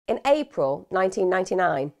In April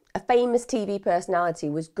 1999, a famous TV personality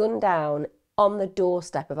was gunned down on the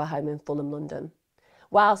doorstep of a home in Fulham, London.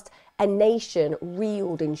 Whilst a nation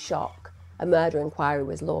reeled in shock, a murder inquiry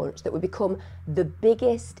was launched that would become the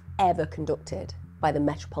biggest ever conducted by the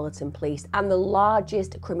Metropolitan Police and the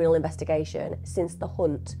largest criminal investigation since the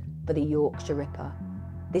hunt for the Yorkshire Ripper.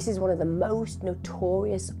 This is one of the most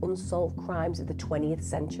notorious unsolved crimes of the 20th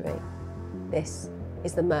century. This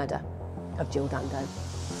is the murder of Jill Dando.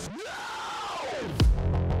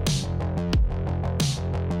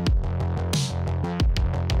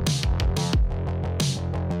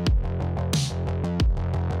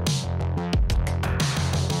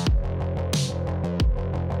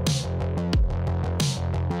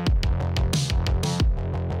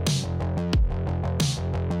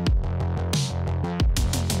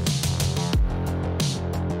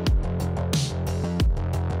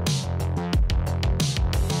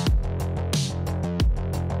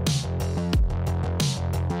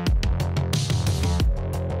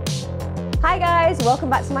 Hi guys, welcome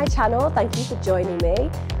back to my channel. Thank you for joining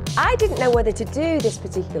me. I didn't know whether to do this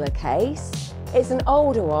particular case. It's an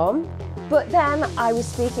older one, but then I was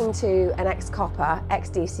speaking to an ex-copper,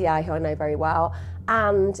 ex-DCI who I know very well,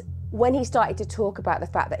 and when he started to talk about the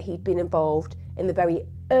fact that he'd been involved in the very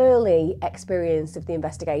early experience of the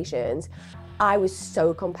investigations, I was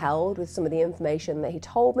so compelled with some of the information that he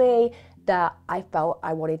told me that I felt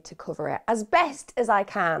I wanted to cover it as best as I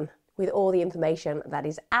can with all the information that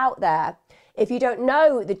is out there. If you don't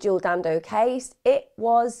know the Jill Dando case, it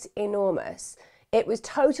was enormous. It was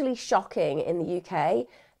totally shocking in the UK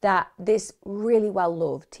that this really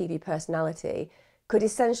well-loved TV personality could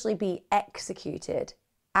essentially be executed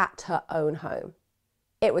at her own home.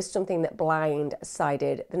 It was something that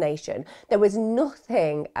blindsided the nation. There was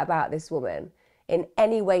nothing about this woman in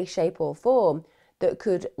any way, shape or form that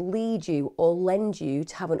could lead you or lend you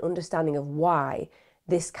to have an understanding of why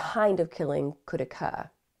this kind of killing could occur.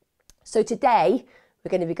 So today, we're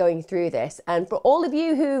going to be going through this. And for all of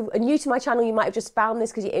you who are new to my channel, you might have just found this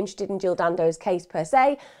because you're interested in Jill Dando's case per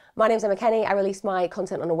se. My name's Emma Kenny. I release my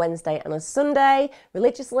content on a Wednesday and a Sunday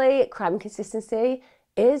religiously. Crime consistency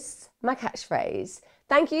is my catchphrase.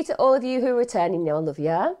 Thank you to all of you who are returning. You know I love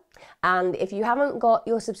you. And if you haven't got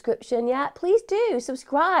your subscription yet, please do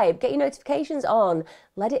subscribe. Get your notifications on.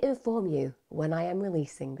 Let it inform you when I am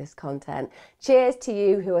releasing this content. Cheers to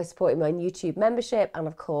you who are supporting my YouTube membership and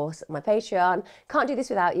of course my Patreon. Can't do this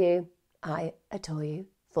without you. I adore you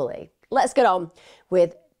fully. Let's get on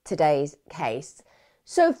with today's case.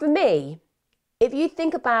 So for me, if you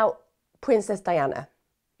think about Princess Diana,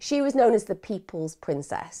 she was known as the People's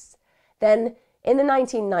Princess. Then in the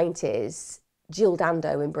 1990s, Jill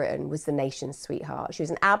Dando in Britain was the nation's sweetheart. She was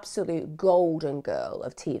an absolute golden girl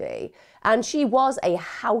of TV. And she was a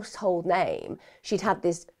household name. She'd had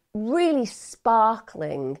this really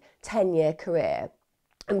sparkling 10-year career.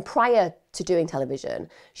 And prior to doing television,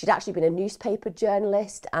 she'd actually been a newspaper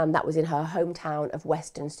journalist, and that was in her hometown of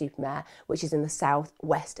Weston-super-Mare, which is in the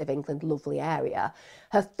southwest of England, lovely area.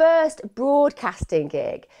 Her first broadcasting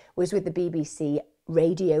gig was with the BBC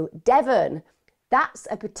Radio Devon. That's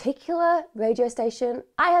a particular radio station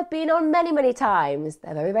I have been on many, many times.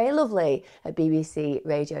 They're very, very lovely at BBC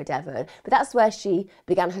Radio Devon. But that's where she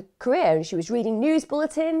began her career, and she was reading news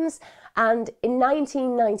bulletins. And in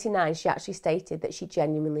 1999, she actually stated that she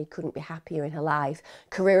genuinely couldn't be happier in her life.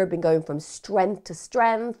 Career had been going from strength to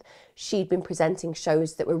strength. She'd been presenting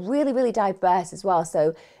shows that were really, really diverse as well.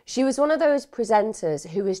 So she was one of those presenters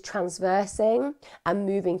who was transversing and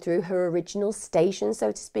moving through her original station,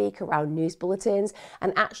 so to speak, around news bulletins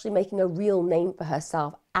and actually making a real name for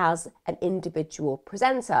herself as an individual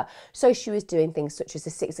presenter. So she was doing things such as the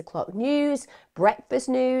 6 o'clock news, breakfast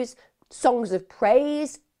news, songs of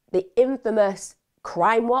praise, the infamous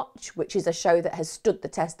Crime Watch, which is a show that has stood the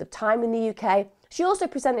test of time in the UK. She also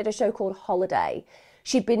presented a show called Holiday.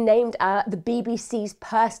 She'd been named the BBC's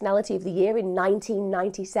Personality of the Year in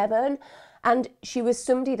 1997, and she was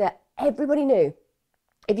somebody that everybody knew.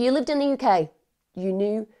 If you lived in the UK, you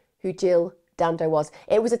knew who Jill Dando was.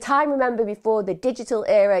 It was a time, remember, before the digital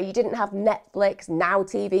era. You didn't have Netflix, Now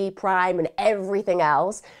TV, Prime, and everything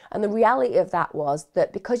else. And the reality of that was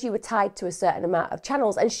that because you were tied to a certain amount of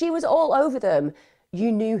channels, and she was all over them,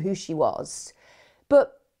 you knew who she was.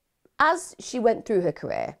 But as she went through her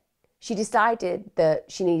career, she decided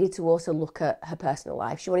that she needed to also look at her personal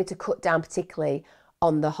life. She wanted to cut down particularly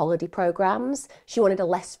on the holiday programmes. She wanted a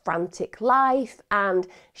less frantic life, and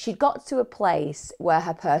she got to a place where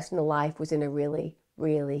her personal life was in a really,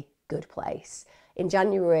 really good place. In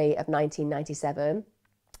January of 1997,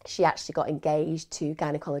 she actually got engaged to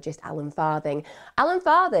gynaecologist Alan Farthing. Alan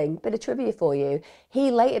Farthing, bit of trivia for you,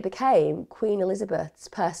 he later became Queen Elizabeth's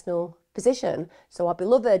personal physician. So our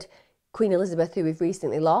beloved Queen Elizabeth, who we've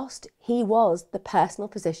recently lost, he was the personal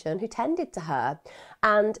physician who tended to her.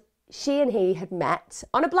 And she and he had met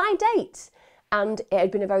on a blind date. And it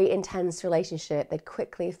had been a very intense relationship. They'd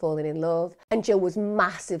quickly fallen in love. And Jill was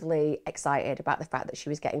massively excited about the fact that she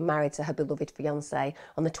was getting married to her beloved fiancé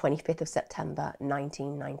on the 25th of September,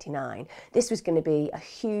 1999. This was going to be a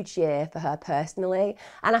huge year for her personally.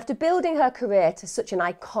 And after building her career to such an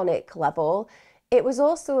iconic level, it was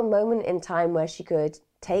also a moment in time where she could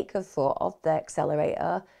take her foot off the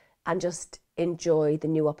accelerator and just enjoy the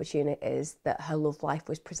new opportunities that her love life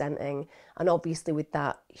was presenting, and obviously with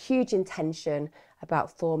that huge intention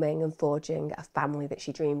about forming and forging a family that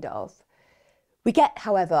she dreamed of. We get,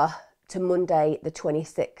 however, to Monday the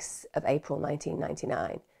 26th of April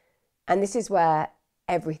 1999, and this is where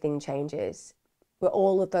everything changes, where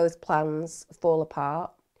all of those plans fall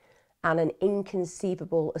apart and an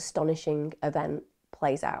inconceivable, astonishing event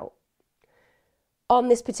plays out. On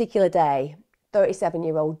this particular day,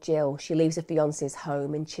 37-year-old Jill, she leaves her fiance's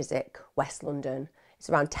home in Chiswick, West London. It's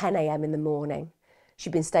around 10 a.m. in the morning.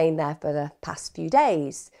 She'd been staying there for the past few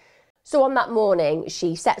days. So on that morning,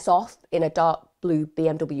 she sets off in a dark blue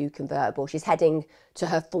BMW convertible. She's heading to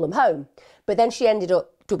her Fulham home. But then she ended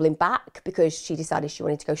up doubling back because she decided she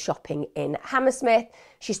wanted to go shopping in Hammersmith.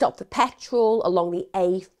 She stopped for petrol along the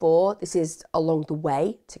A4. This is along the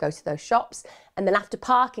way to go to those shops. And then after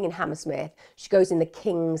parking in Hammersmith, she goes in the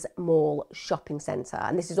King's Mall shopping centre.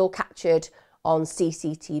 And this is all captured on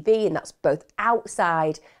CCTV, and that's both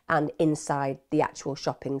outside and inside the actual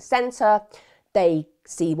shopping centre. They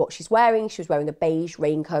see what she's wearing. She was wearing a beige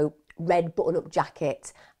raincoat, red button-up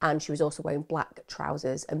jacket, and she was also wearing black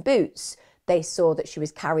trousers and boots. They saw that she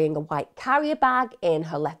was carrying a white carrier bag in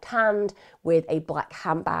her left hand with a black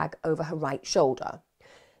handbag over her right shoulder.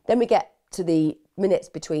 Then we get to the minutes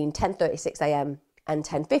between 10:36 a.m. and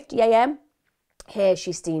 10:50 a.m. Here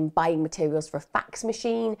she's seen buying materials for a fax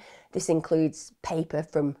machine. This includes paper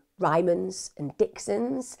from Ryman's and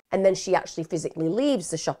Dixon's. And then she actually physically leaves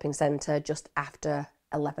the shopping centre just after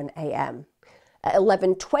 11 a.m. At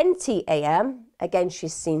 11:20 a.m, again,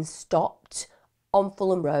 she's seen stopped on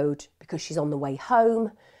Fulham Road because she's on the way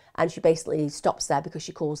home. And she basically stops there because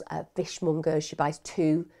she calls a fishmonger. She buys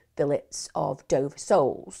 2 fillets of Dover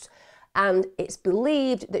soles. And it's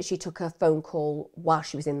believed that she took her phone call while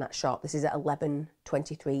she was in that shop. This is at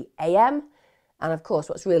 11:23 a.m. And of course,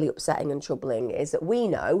 what's really upsetting and troubling is that we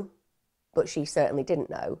know, but she certainly didn't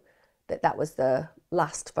know, that that was the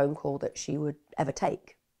last phone call that she would ever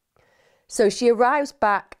take. So she arrives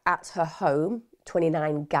back at her home,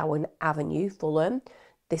 29 Gowan Avenue, Fulham.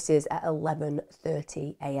 This is at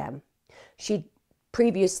 11:30 a.m. She'd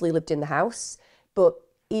previously lived in the house, but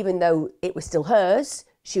even though it was still hers,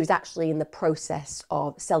 she was actually in the process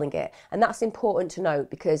of selling it. And that's important to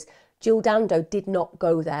note because Jill Dando did not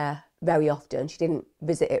go there very often. She didn't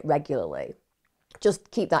visit it regularly.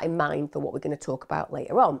 Just keep that in mind for what we're going to talk about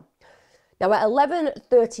later on. Now at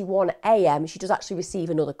 11:31 a.m, she does actually receive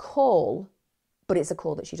another call, but it's a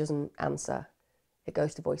call that she doesn't answer. It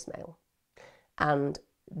goes to voicemail. And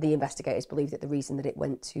the investigators believe that the reason that it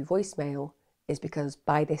went to voicemail is because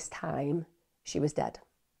by this time she was dead.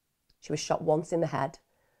 She was shot once in the head,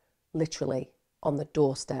 literally on the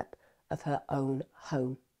doorstep of her own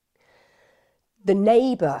home. The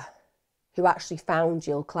neighbour who actually found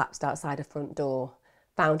Jill collapsed outside her front door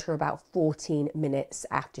found her about 14 minutes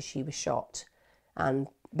after she was shot and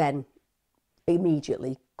then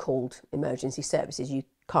immediately called emergency services. You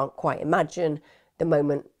can't quite imagine the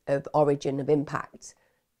moment of origin of impact.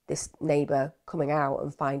 This neighbour coming out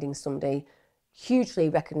and finding somebody hugely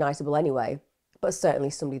recognisable anyway, but certainly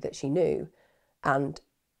somebody that she knew, and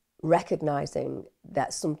recognising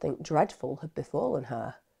that something dreadful had befallen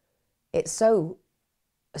her. It's so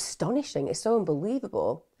astonishing, it's so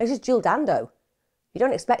unbelievable. This is Jill Dando. You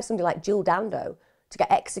don't expect somebody like Jill Dando to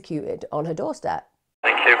get executed on her doorstep.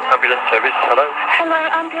 Thank you. Ambulance service, hello? Hello,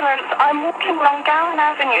 ambulance. I'm walking along Gowan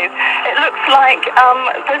Avenue. It looks like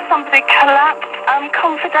there's somebody collapsed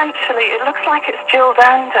confidentially. It looks like it's Jill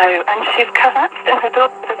Dando, and she's collapsed in her door.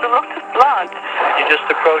 There's a lot of blood. You just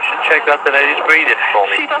approach and check that the lady's breathing for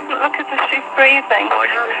me. She doesn't look as if she's breathing.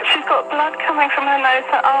 She's got blood coming from her nose.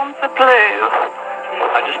 Her arms are blue.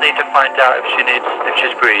 I just need to find out if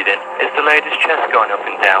she's breathing. Is the lady's chest going up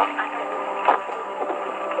and down?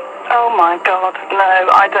 Oh my God, no,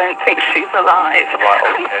 I don't think she's alive. Right,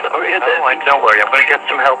 okay. Don't worry, I'm going to get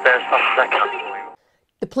some help there in a second.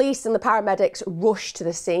 The police and the paramedics rush to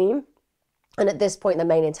the scene. And at this point, the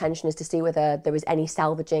main intention is to see whether there was any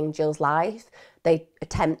salvaging Jill's life. They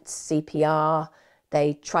attempt CPR.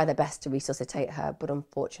 They try their best to resuscitate her, but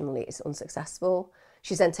unfortunately it's unsuccessful.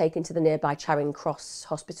 She's then taken to the nearby Charing Cross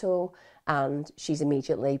Hospital and she's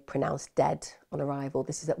immediately pronounced dead on arrival.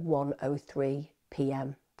 This is at 1:03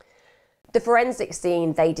 p.m. The forensic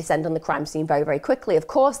scene, they descend on the crime scene very, very quickly. Of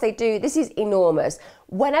course they do. This is enormous.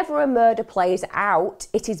 Whenever a murder plays out,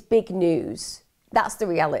 it is big news. That's the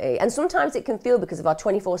reality. And sometimes it can feel, because of our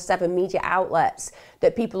 24/7 media outlets,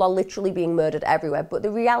 that people are literally being murdered everywhere. But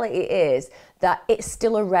the reality is that it's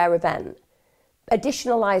still a rare event.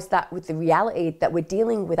 Additionalise that with the reality that we're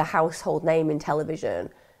dealing with a household name in television.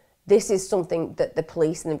 This is something that the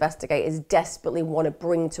police and investigators desperately want to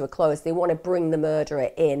bring to a close. They want to bring the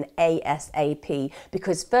murderer in ASAP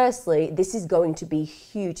because firstly, this is going to be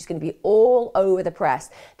huge. It's going to be all over the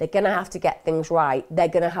press. They're going to have to get things right. They're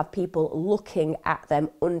going to have people looking at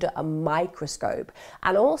them under a microscope.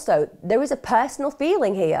 And also, there is a personal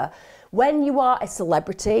feeling here. When you are a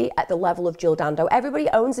celebrity at the level of Jill Dando, everybody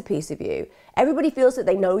owns a piece of you. Everybody feels that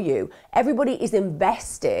they know you. Everybody is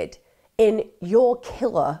invested in your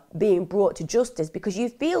killer being brought to justice because you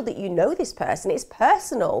feel that you know this person. It's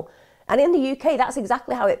personal. And in the UK, that's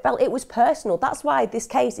exactly how it felt. It was personal. That's why this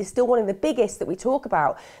case is still one of the biggest that we talk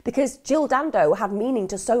about, because Jill Dando had meaning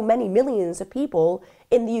to so many millions of people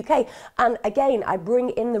in the UK. And again, I bring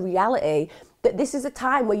in the reality that this is a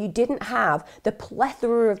time where you didn't have the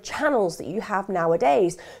plethora of channels that you have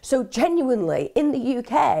nowadays. So genuinely, in the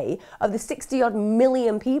UK, of the 60-odd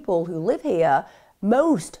million people who live here,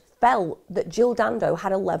 most felt that Jill Dando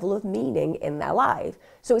had a level of meaning in their life.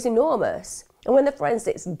 So it's enormous. And when the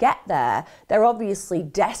forensics get there, they're obviously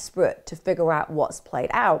desperate to figure out what's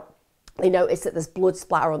played out. They notice that there's blood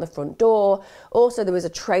splatter on the front door. Also, there was a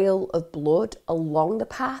trail of blood along the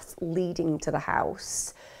path leading to the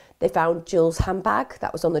house. They found Jill's handbag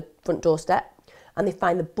that was on the front doorstep, and they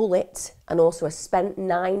find the bullet and also a spent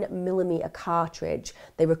 9mm cartridge.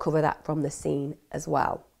 They recover that from the scene as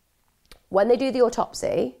well. When they do the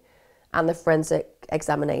autopsy and the forensic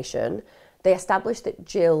examination, they established that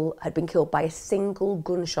Jill had been killed by a single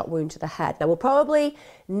gunshot wound to the head. Now, we'll probably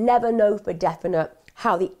never know for definite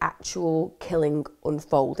how the actual killing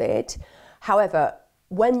unfolded. However,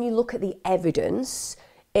 when you look at the evidence,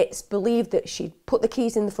 it's believed that she'd put the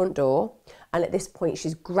keys in the front door, and at this point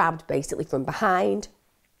she's grabbed basically from behind.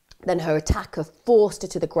 Then her attacker forced her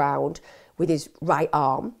to the ground with his right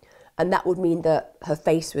arm, and that would mean that her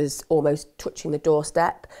face was almost touching the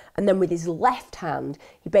doorstep. And then with his left hand,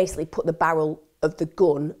 he basically put the barrel of the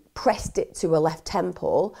gun, pressed it to her left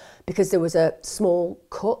temple because there was a small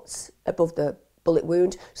cut above the bullet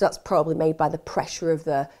wound. So that's probably made by the pressure of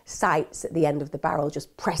the sights at the end of the barrel,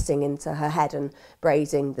 just pressing into her head and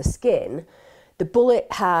grazing the skin. The bullet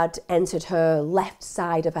had entered her left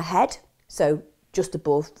side of her head, so just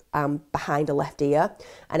above, behind her left ear,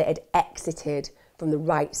 and it had exited from the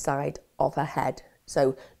right side of her head,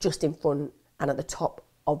 so just in front and at the top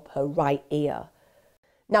of her right ear.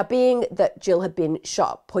 Now, being that Jill had been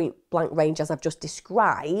shot at point blank range, as I've just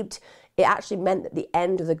described, it actually meant that the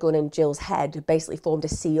end of the gun in Jill's head had basically formed a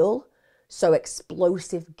seal, so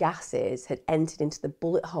explosive gases had entered into the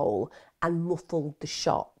bullet hole and muffled the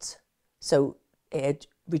shot. So it had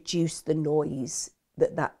reduced the noise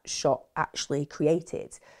that that shot actually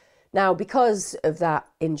created. Now, because of that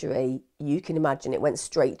injury, you can imagine it went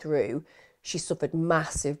straight through. She suffered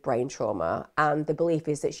massive brain trauma, and the belief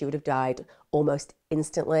is that she would have died almost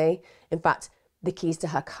instantly. In fact, the keys to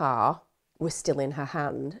her car were still in her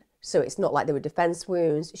hand. So it's not like there were defense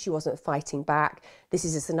wounds. She wasn't fighting back. This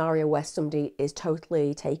is a scenario where somebody is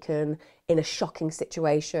totally taken in a shocking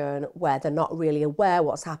situation where they're not really aware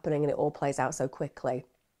what's happening, and it all plays out so quickly.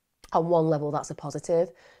 On one level, that's a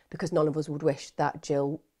positive, because none of us would wish that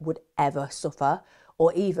Jill would ever suffer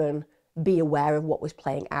or even be aware of what was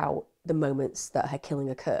playing out the moments that her killing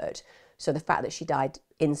occurred. So the fact that she died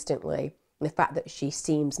instantly, and the fact that she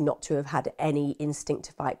seems not to have had any instinct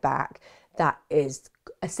to fight back, that is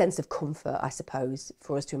a sense of comfort, I suppose,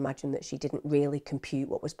 for us to imagine that she didn't really compute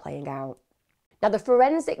what was playing out. Now, the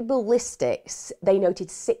forensic ballistics, they noted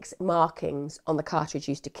 6 markings on the cartridge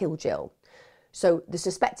used to kill Jill. So the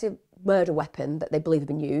suspected murder weapon that they believe had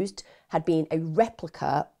been used had been a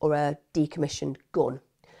replica or a decommissioned gun.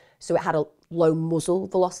 So it had a low muzzle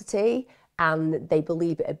velocity, and they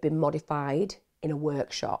believe it had been modified in a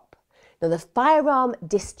workshop. Now, the firearm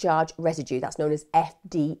discharge residue, that's known as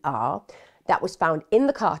FDR, that was found in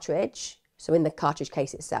the cartridge, so in the cartridge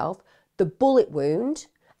case itself, the bullet wound,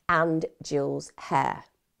 and Jill's hair.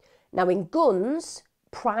 Now, in guns,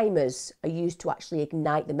 primers are used to actually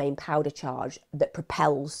ignite the main powder charge that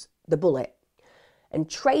propels the bullet. and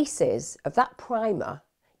traces of that primer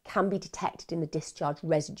can be detected in the discharge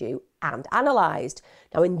residue and analysed.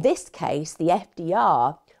 Now, in this case, the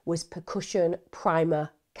FDR was percussion primer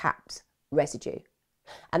caps residue.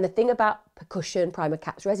 And the thing about percussion primer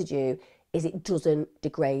caps residue is it doesn't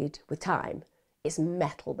degrade with time. It's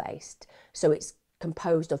metal-based, so it's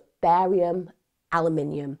composed of barium,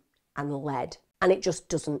 aluminium, and lead, and it just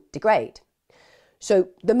doesn't degrade. So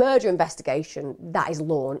the murder investigation that is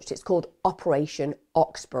launched, it's called Operation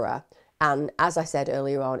Oxborough. And as I said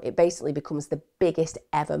earlier on, it basically becomes the biggest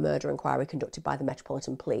ever murder inquiry conducted by the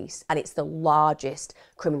Metropolitan Police. And it's the largest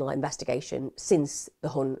criminal investigation since the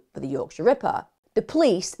hunt for the Yorkshire Ripper. The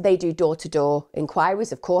police, they do door-to-door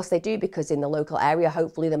inquiries. Of course they do, because in the local area,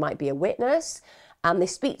 hopefully there might be a witness. And they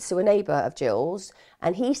speak to a neighbour of Jill's,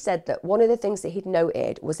 and he said that one of the things that he'd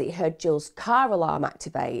noted was that he heard Jill's car alarm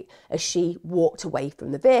activate as she walked away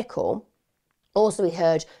from the vehicle. Also, he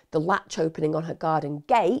heard the latch opening on her garden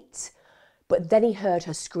gate, but then he heard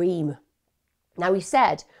her scream. Now, he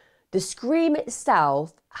said the scream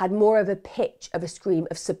itself had more of a pitch of a scream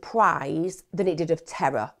of surprise than it did of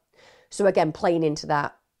terror. So again, playing into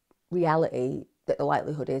that reality that the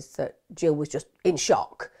likelihood is that Jill was just in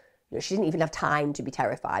shock. You know, she didn't even have time to be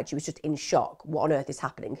terrified. She was just in shock. What on earth is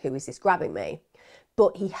happening? Who is this grabbing me?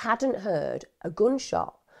 But he hadn't heard a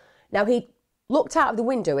gunshot. Now, he looked out of the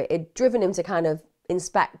window. It had driven him to kind of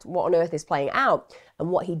inspect what on earth is playing out.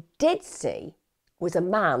 And what he did see was a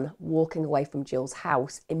man walking away from Jill's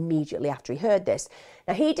house immediately after he heard this.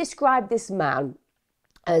 Now, he described this man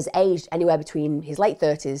as aged anywhere between his late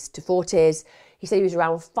 30s to 40s. He said he was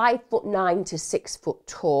around 5'9" to 6 foot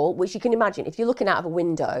tall, which you can imagine, if you're looking out of a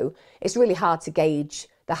window, it's really hard to gauge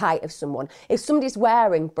the height of someone. If somebody's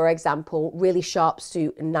wearing, for example, really sharp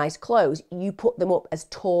suit and nice clothes, you put them up as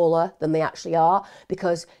taller than they actually are,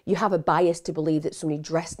 because you have a bias to believe that somebody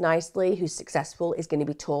dressed nicely who's successful is going to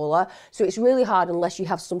be taller. So it's really hard unless you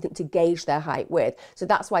have something to gauge their height with. So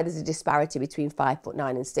that's why there's a disparity between 5'9"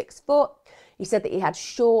 and 6 foot. He said that he had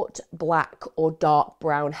short black or dark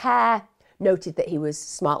brown hair, noted that he was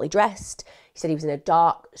smartly dressed. He said he was in a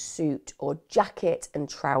dark suit or jacket and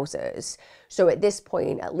trousers. So at this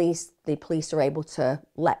point, at least the police are able to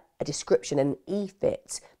let a description and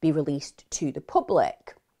e-fit be released to the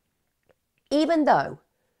public. Even though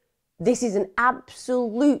this is an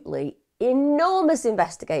absolutely enormous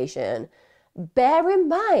investigation, bear in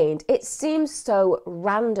mind, it seems so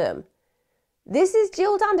random. This is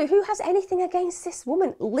Jill Dando. Who has anything against this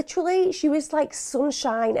woman? Literally, she was like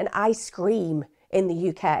sunshine and ice cream in the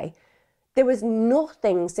UK. There was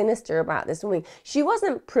nothing sinister about this woman. She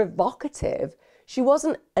wasn't provocative. She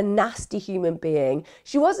wasn't a nasty human being.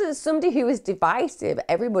 She wasn't somebody who was divisive.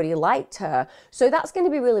 Everybody liked her. So that's going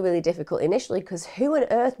to be really, really difficult initially, because who on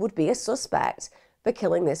earth would be a suspect for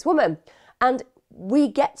killing this woman? And we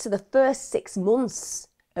get to the first 6 months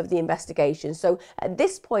of the investigation. So at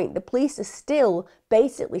this point, the police are still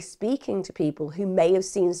basically speaking to people who may have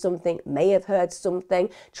seen something, may have heard something,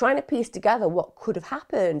 trying to piece together what could have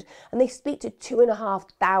happened. And they speak to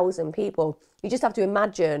 2,500 people. You just have to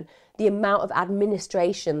imagine the amount of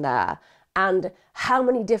administration there and how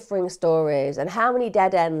many differing stories and how many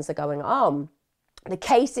dead ends are going on. The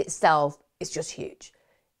case itself is just huge.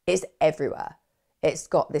 It's everywhere. It's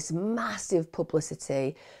got this massive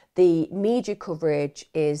publicity. The media coverage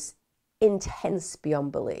is intense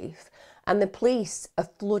beyond belief. And the police are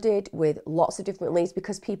flooded with lots of different leads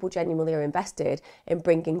because people genuinely are invested in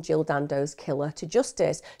bringing Jill Dando's killer to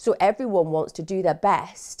justice. So everyone wants to do their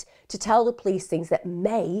best to tell the police things that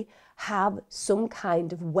may have some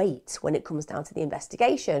kind of weight when it comes down to the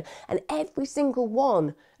investigation. And every single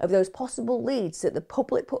one of those possible leads that the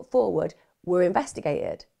public put forward were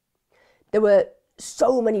investigated. There were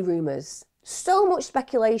so many rumours, so much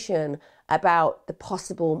speculation about the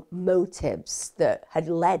possible motives that had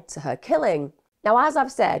led to her killing. Now, as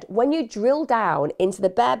I've said, when you drill down into the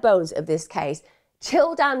bare bones of this case,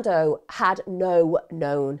 Jill Dando had no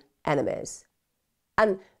known enemies.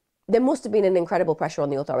 And there must have been an incredible pressure on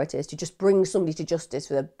the authorities to just bring somebody to justice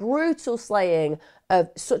for the brutal slaying of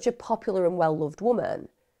such a popular and well-loved woman.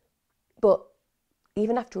 But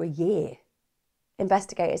even after a year,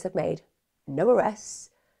 investigators have made no arrests,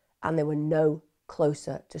 and they were no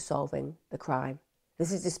closer to solving the crime.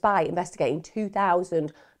 This is despite investigating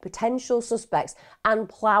 2,000 potential suspects and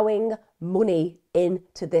ploughing money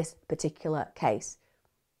into this particular case.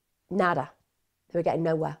 Nada. They were getting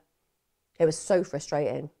nowhere. It was so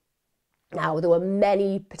frustrating. Now, there were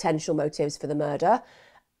many potential motives for the murder,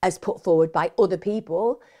 as put forward by other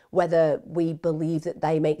people, whether we believe that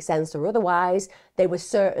they make sense or otherwise. They were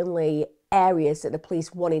certainly areas that the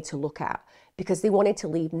police wanted to look at, because they wanted to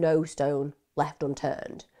leave no stone left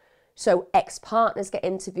unturned. So ex-partners get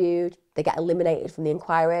interviewed, they get eliminated from the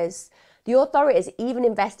inquiries. The authorities even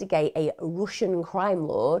investigate a Russian crime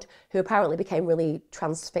lord who apparently became really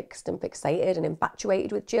transfixed and fixated and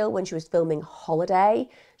infatuated with Jill when she was filming Holiday.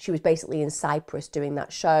 She was basically in Cyprus doing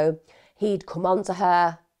that show. He'd come on to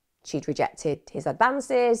her, she'd rejected his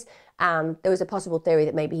advances, and there was a possible theory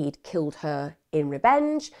that maybe he'd killed her in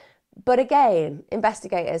revenge. But again,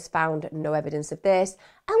 investigators found no evidence of this,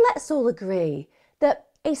 and let's all agree that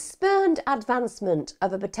a spurned advancement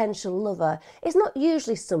of a potential lover is not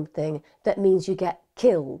usually something that means you get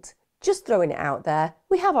killed. Just throwing it out there,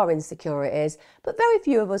 we have our insecurities, but very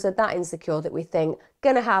few of us are that insecure that we think,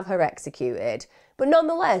 gonna have her executed. But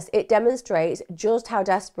nonetheless, it demonstrates just how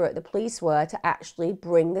desperate the police were to actually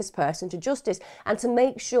bring this person to justice and to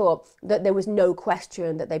make sure that there was no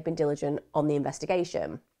question that they'd been diligent on the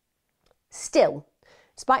investigation. Still,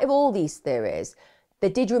 in spite of all these theories, there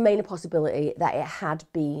did remain a possibility that it had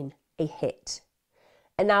been a hit.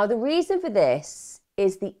 And now the reason for this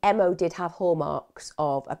is the MO did have hallmarks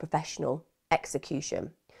of a professional execution.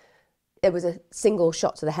 There was a single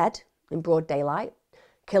shot to the head in broad daylight.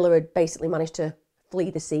 Killer had basically managed to flee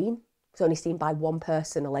the scene. It was only seen by one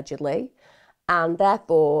person allegedly. And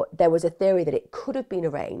therefore, there was a theory that it could have been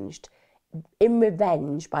arranged in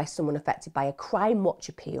revenge by someone affected by a Crime Watch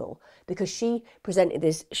appeal, because she presented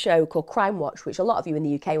this show called Crime Watch, which a lot of you in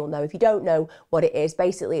the UK will know. If you don't know what it is,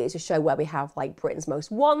 basically it's a show where we have like Britain's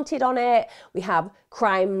Most Wanted on it. We have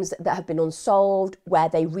crimes that have been unsolved where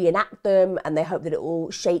they reenact them and they hope that it will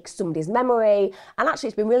shake somebody's memory. And actually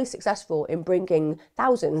it's been really successful in bringing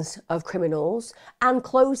thousands of criminals and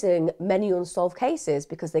closing many unsolved cases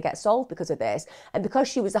because they get solved because of this. And because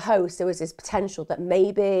she was a host, there was this potential that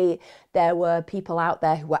maybe there were people out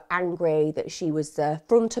there who were angry that she was the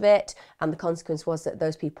front of it, and the consequence was that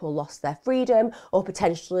those people lost their freedom, or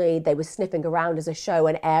potentially they were sniffing around as a show,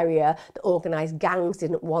 an area that organised gangs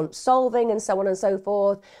didn't want solving, and so on and so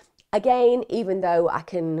forth. Again, even though I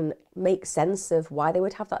can make sense of why they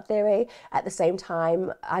would have that theory, at the same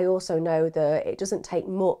time, I also know that it doesn't take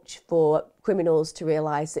much for criminals to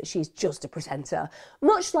realise that she's just a presenter.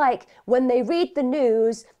 Much like when they read the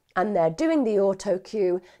news and they're doing the auto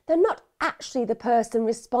cue, they're not actually the person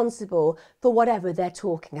responsible for whatever they're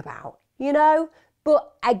talking about, you know?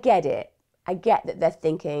 But I get it. I get that they're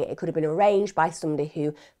thinking it could have been arranged by somebody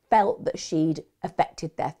who felt that she'd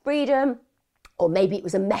affected their freedom, or maybe it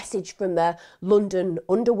was a message from the London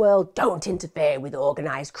underworld, don't interfere with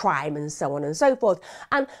organised crime and so on and so forth.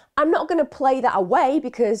 And I'm not going to play that away,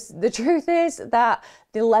 because the truth is that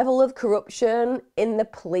the level of corruption in the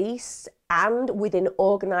police and within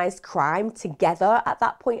organised crime together at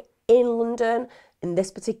that point in London, in this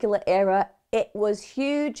particular era, it was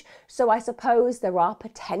huge. So I suppose there are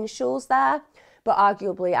potentials there, but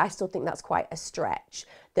arguably I still think that's quite a stretch,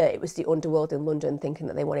 that it was the underworld in London thinking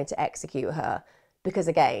that they wanted to execute her. Because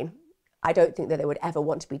again, I don't think that they would ever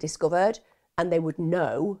want to be discovered, and they would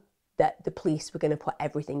know that the police were going to put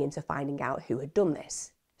everything into finding out who had done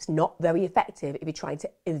this. It's not very effective if you're trying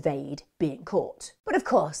to evade being caught. But of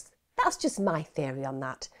course, that's just my theory on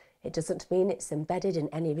that. It doesn't mean it's embedded in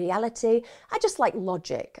any reality. I just like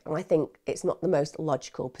logic, and I think it's not the most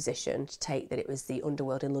logical position to take that it was the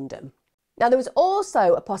underworld in London. Now, there was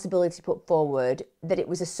also a possibility put forward that it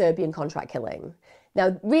was a Serbian contract killing.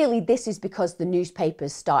 Now, really, this is because the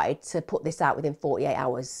newspapers started to put this out within 48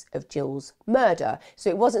 hours of Jill's murder. So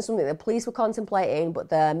it wasn't something the police were contemplating, but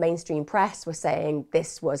the mainstream press were saying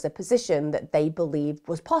this was a position that they believed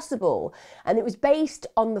was possible. And it was based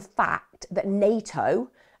on the fact that NATO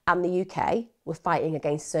and the UK were fighting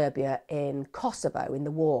against Serbia in Kosovo, in the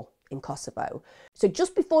war in Kosovo. So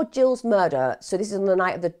just before Jill's murder, so this is on the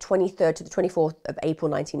night of the 23rd to the 24th of April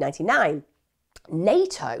 1999,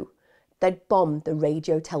 NATO, they'd bombed the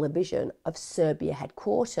radio television of Serbia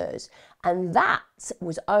headquarters, and that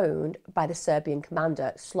was owned by the Serbian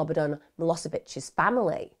commander Slobodan Milosevic's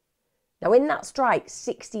family. Now in that strike,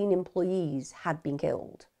 16 employees had been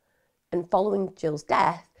killed, and following Jill's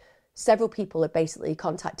death, several people had basically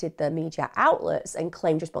contacted the media outlets and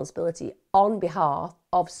claimed responsibility on behalf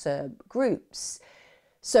of Serb groups.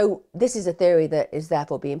 So this is a theory that is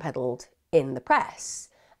therefore being peddled in the press.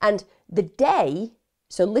 And the day,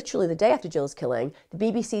 so literally the day after Jill's killing, the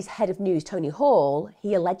BBC's head of news, Tony Hall,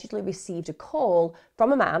 he allegedly received a call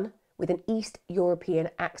from a man with an East European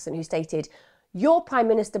accent who stated, "Your Prime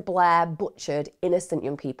Minister Blair butchered innocent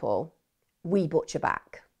young people. We butcher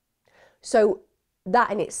back." So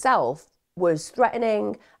that in itself was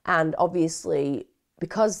threatening, and obviously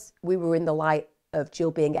because we were in the light of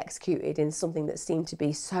Jill being executed in something that seemed to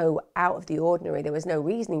be so out of the ordinary, there was no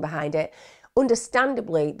reasoning behind it,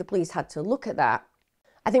 Understandably, the police had to look at that.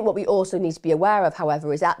 I think what we also need to be aware of,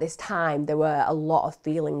 however, is at this time there were a lot of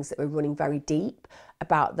feelings that were running very deep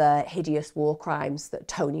about the hideous war crimes that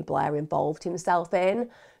Tony Blair involved himself in.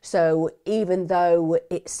 So even though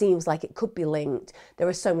it seems like it could be linked, there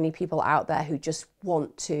are so many people out there who just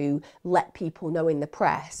want to let people know in the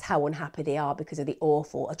press how unhappy they are because of the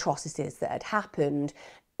awful atrocities that had happened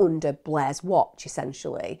under Blair's watch,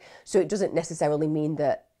 essentially. So it doesn't necessarily mean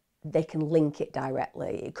that they can link it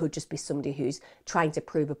directly. It could just be somebody who's trying to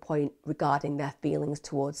prove a point regarding their feelings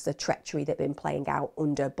towards the treachery that had been playing out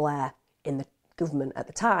under Blair in the government at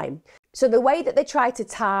the time. So the way that they try to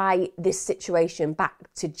tie this situation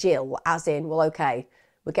back to Jill, as in, well, okay,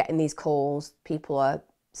 we're getting these calls, people are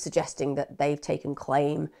suggesting that they've taken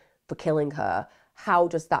claim for killing her. How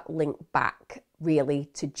does that link back really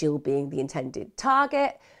to Jill being the intended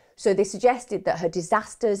target? So they suggested that her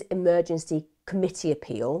Disasters Emergency Committee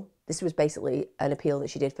appeal, this was basically an appeal that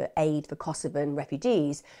she did for aid for Kosovan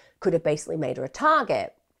refugees, could have basically made her a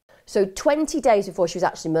target. So 20 days before she was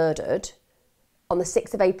actually murdered, on the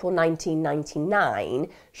 6th of April 1999,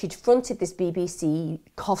 she'd fronted this BBC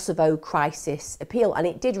Kosovo crisis appeal, and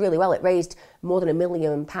it did really well. It raised more than £1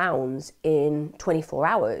 million in 24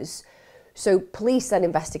 hours. So police then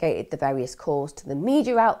investigated the various calls to the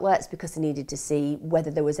media outlets because they needed to see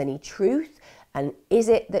whether there was any truth, and is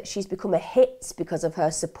it that she's become a hit because of her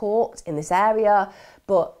support in this area?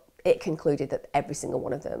 But it concluded that every single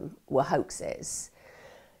one of them were hoaxes.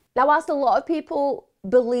 Now, whilst a lot of people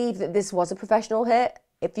believe that this was a professional hit,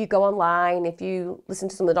 if you go online, if you listen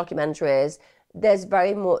to some of the documentaries, there's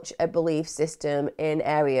very much a belief system in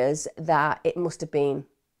areas that it must have been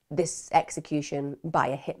this execution by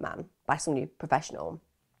a hitman, by somebody professional.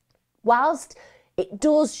 Whilst it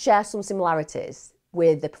does share some similarities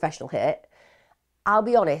with the professional hit, I'll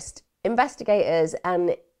be honest, investigators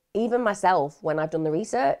and even myself, when I've done the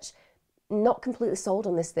research, not completely sold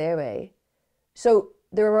on this theory. So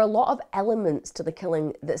there are a lot of elements to the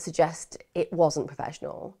killing that suggest it wasn't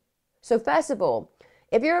professional. So first of all,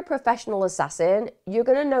 if you're a professional assassin, you're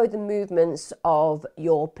going to know the movements of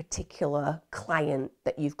your particular client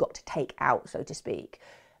that you've got to take out, so to speak.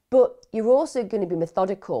 But you're also going to be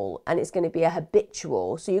methodical, and it's going to be a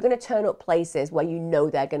habitual. So you're going to turn up places where you know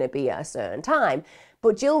they're going to be at a certain time.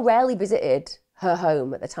 But Jill rarely visited her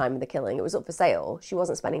home at the time of the killing. It was up for sale. She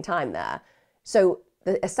wasn't spending time there. So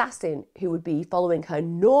the assassin who would be following her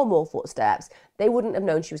normal footsteps, they wouldn't have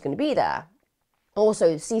known she was going to be there.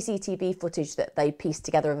 Also, CCTV footage that they pieced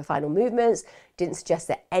together of her final movements didn't suggest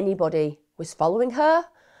that anybody was following her.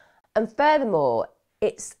 And furthermore,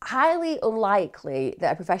 it's highly unlikely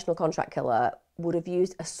that a professional contract killer would have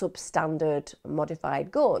used a substandard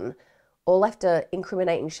modified gun or left an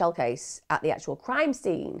incriminating shell case at the actual crime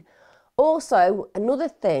scene. Also, another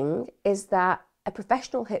thing is that a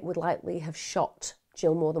professional hit would likely have shot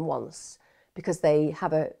Jill more than once because they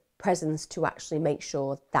have a presence to actually make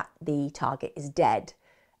sure that the target is dead.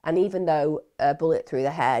 And even though a bullet through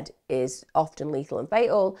the head is often lethal and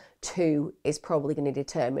fatal, 2 is probably going to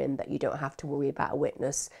determine that you don't have to worry about a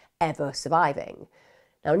witness ever surviving.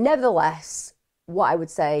 Now, nevertheless, what I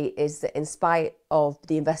would say is that in spite of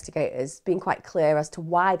the investigators being quite clear as to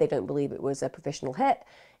why they don't believe it was a professional hit,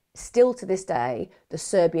 still to this day, the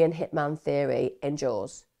Serbian hitman theory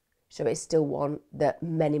endures. So it's still one that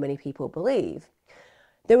many, many people believe.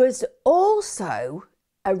 There was also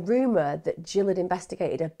a rumour that Jill had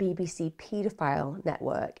investigated a BBC paedophile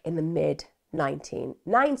network in the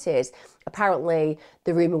mid-1990s. Apparently,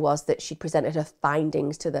 the rumour was that she presented her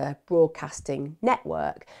findings to the broadcasting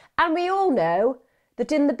network. And we all know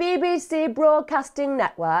that in the BBC broadcasting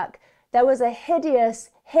network, there was a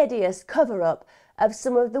hideous, hideous cover-up of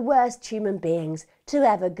some of the worst human beings to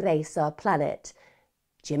ever grace our planet.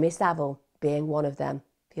 Jimmy Savile being one of them.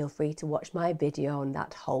 Feel free to watch my video on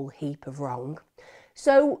that whole heap of wrong.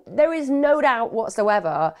 So there is no doubt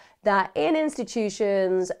whatsoever that in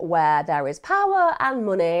institutions where there is power and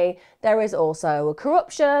money, there is also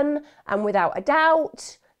corruption. And without a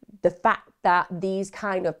doubt, the fact that these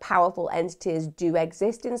kind of powerful entities do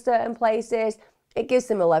exist in certain places, it gives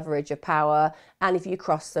them a leverage of power. And if you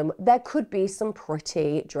cross them, there could be some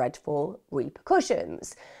pretty dreadful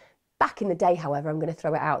repercussions. Back in the day, however, I'm going to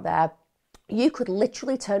throw it out there, you could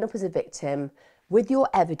literally turn up as a victim with your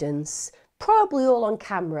evidence, probably all on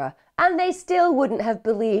camera, and they still wouldn't have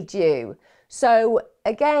believed you. So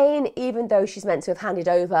again, even though she's meant to have handed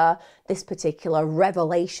over this particular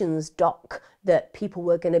revelations doc that people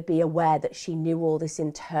were going to be aware that she knew all this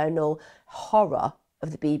internal horror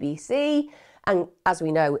of the BBC, and as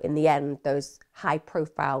we know, in the end, those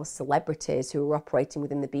high-profile celebrities who were operating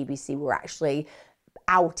within the BBC were actually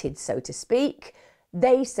outed, so to speak.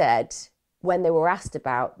 They said, when they were asked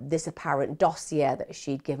about this apparent dossier that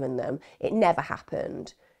she'd given them, it never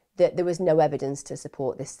happened, that there was no evidence to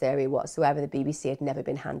support this theory whatsoever. The BBC had never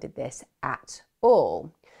been handed this at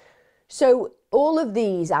all. So all of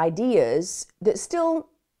these ideas that still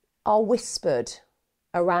are whispered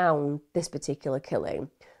around this particular killing,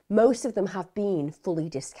 most of them have been fully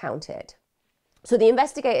discounted. So the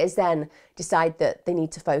investigators then decide that they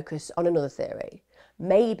need to focus on another theory.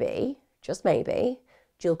 Maybe, just maybe,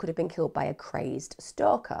 Jill could have been killed by a crazed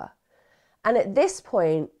stalker. And at this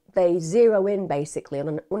point, they zero in basically on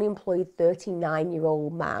an unemployed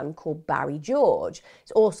 39-year-old man called Barry George.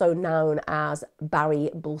 He's also known as Barry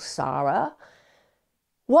Bulsara.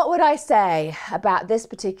 What would I say about this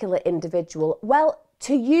particular individual? Well,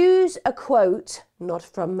 to use a quote, not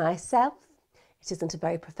from myself, it isn't a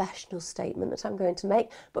very professional statement that I'm going to make,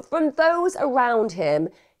 but from those around him,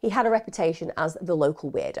 he had a reputation as the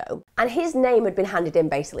local weirdo. And his name had been handed in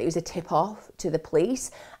basically. It was a tip-off to the police,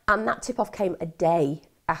 and that tip-off came a day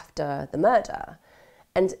after the murder.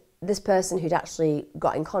 And this person who'd actually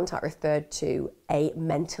got in contact referred to a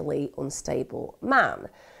mentally unstable man.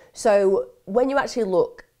 So when you actually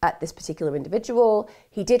look at this particular individual,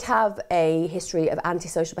 he did have a history of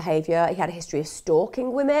antisocial behaviour, he had a history of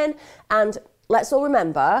stalking women, and let's all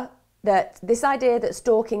remember that this idea that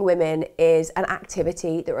stalking women is an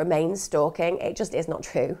activity that remains stalking, it just is not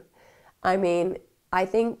true. I mean, I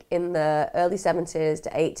think in the early 70s to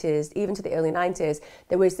 80s, even to the early 90s,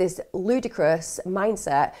 there was this ludicrous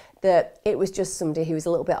mindset that it was just somebody who was a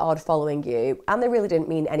little bit odd following you and they really didn't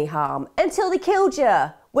mean any harm until they killed you,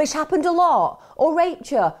 which happened a lot, or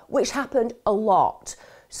raped you, which happened a lot.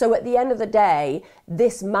 So at the end of the day,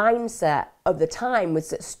 this mindset of the time was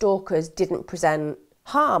that stalkers didn't present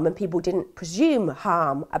harm and people didn't presume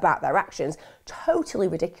harm about their actions. Totally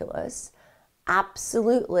ridiculous.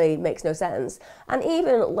 Absolutely makes no sense. And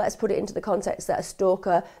even let's put it into the context that a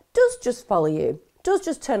stalker does just follow you, does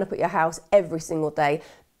just turn up at your house every single day,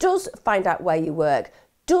 does find out where you work,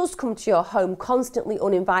 does come to your home constantly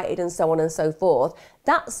uninvited and so on and so forth.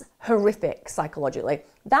 That's horrific psychologically.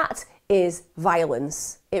 That is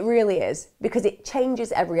violence. It really is, because it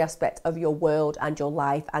changes every aspect of your world and your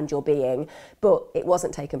life and your being, but it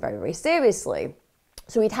wasn't taken very, very seriously.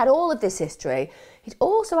 So he'd had all of this history. He'd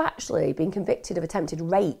also actually been convicted of attempted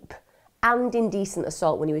rape and indecent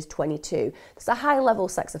assault when he was 22. That's a high-level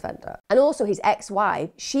sex offender. And also his ex-wife,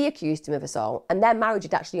 she accused him of assault, and their marriage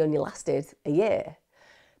had actually only lasted a year.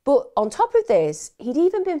 But on top of this, he'd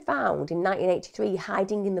even been found in 1983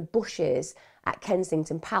 hiding in the bushes at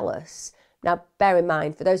Kensington Palace. Now, bear in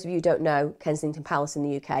mind, for those of you who don't know Kensington Palace in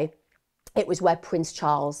the UK, it was where Prince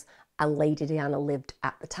Charles and Lady Diana lived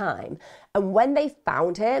at the time. And when they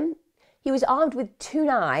found him, he was armed with 2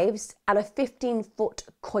 knives and a 15-foot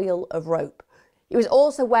coil of rope. He was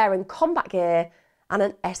also wearing combat gear and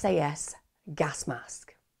an SAS gas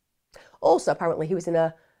mask. Also, apparently, he was in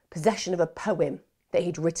a possession of a poem that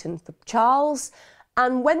he'd written for Charles.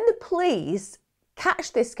 And when the police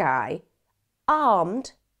catch this guy,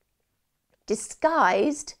 armed,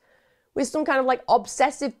 disguised, with some kind of like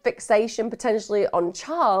obsessive fixation potentially on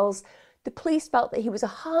Charles, the police felt that he was a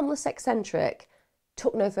harmless eccentric,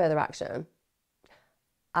 took no further action.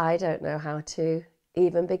 I don't know how to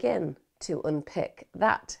even begin to unpick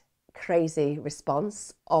that crazy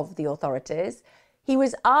response of the authorities. He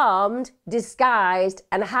was armed, disguised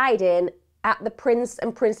and hiding at the Prince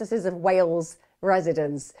and Princesses of Wales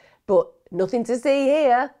residence. But nothing to see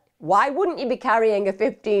here. Why wouldn't you be carrying a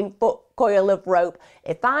 15-foot coil of rope?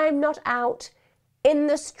 If I'm not out in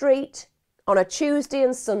the street on a Tuesday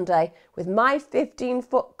and Sunday with my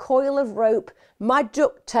 15-foot coil of rope, my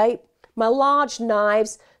duct tape, my large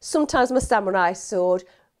knives, sometimes my samurai sword,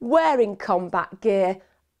 wearing combat gear,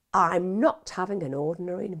 I'm not having an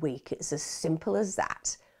ordinary week. It's as simple as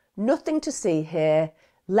that. Nothing to see here.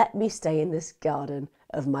 Let me stay in this garden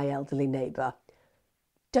of my elderly neighbour.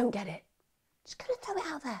 Don't get it. Just gonna throw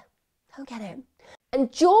it out there. Don't get it.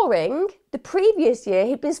 And during the previous year,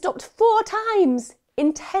 he'd been stopped 4 times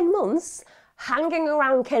in 10 months, hanging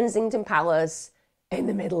around Kensington Palace in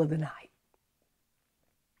the middle of the night.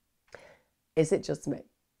 Is it just me?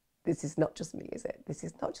 This is not just me, is it? This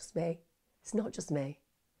is not just me. It's not just me.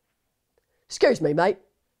 Excuse me, mate.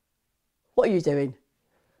 What are you doing?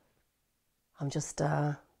 I'm just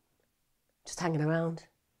hanging around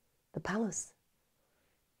the palace.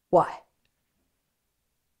 Why?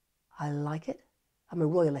 I like it. I'm a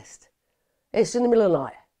royalist. It's in the middle of the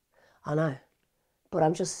night. I know. But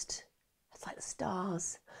it's like the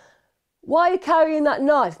stars. Why are you carrying that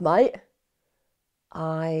knife, mate?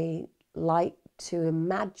 I like to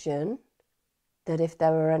imagine that if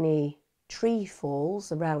there were any tree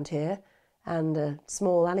falls around here and a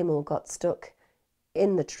small animal got stuck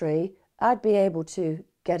in the tree, I'd be able to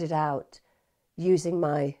get it out using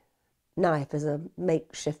my knife as a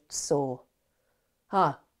makeshift saw.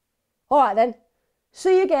 Ah, all right then.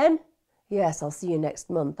 See you again. Yes, I'll see you next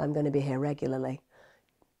month. I'm going to be here regularly.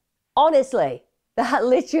 Honestly, that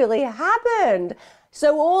literally happened.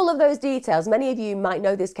 So all of those details, many of you might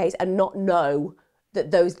know this case and not know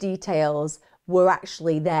that those details were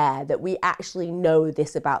actually there, that we actually know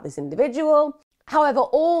this about this individual. However,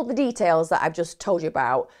 all the details that I've just told you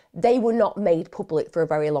about, they were not made public for a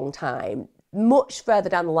very long time. Much further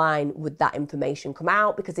down the line would that information come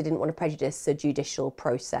out because they didn't want to prejudice the judicial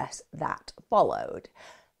process that followed.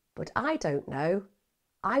 But I don't know.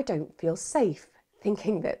 I don't feel safe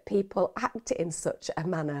thinking that people act in such a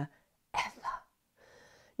manner ever.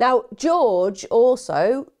 Now, George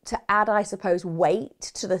also, to add, I suppose, weight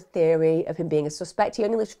to the theory of him being a suspect, he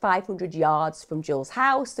only lived 500 yards from Jill's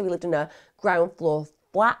house, so he lived in a ground floor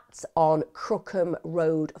flat on Crookham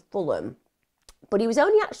Road, Fulham. But he was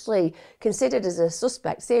only actually considered as a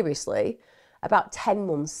suspect, seriously, about 10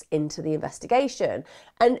 months into the investigation.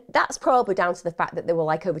 And that's probably down to the fact that there were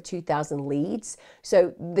like over 2,000 leads.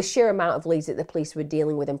 So the sheer amount of leads that the police were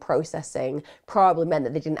dealing with and processing probably meant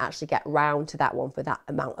that they didn't actually get round to that one for that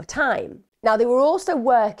amount of time. Now, they were also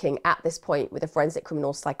working at this point with a forensic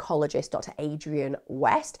criminal psychologist, Dr. Adrian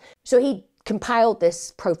West. So he compiled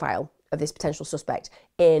this profile of this potential suspect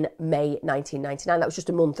in May 1999. That was just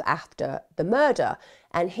a month after the murder.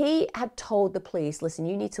 And he had told the police, listen,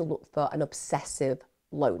 you need to look for an obsessive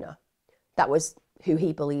loner. That was who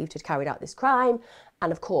he believed had carried out this crime.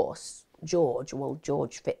 And of course, George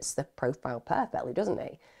fits the profile perfectly, doesn't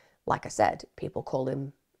he? Like I said, people call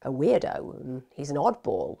him a weirdo, and he's an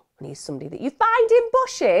oddball, and he's somebody that you find in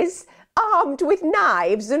bushes, armed with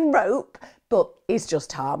knives and rope, but he's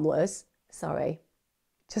just harmless. Sorry.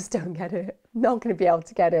 Just don't get it. Not going to be able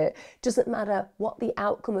to get it. Doesn't matter what the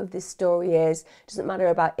outcome of this story is. Doesn't matter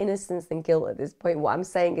about innocence and guilt at this point. What I'm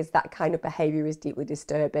saying is that kind of behaviour is deeply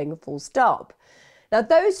disturbing, full stop. Now,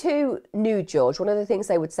 those who knew George, one of the things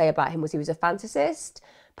they would say about him was he was a fantasist.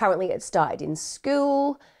 Apparently it started in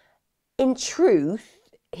school. In truth,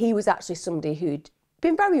 he was actually somebody who'd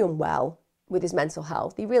been very unwell with his mental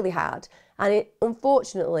health. He really had. And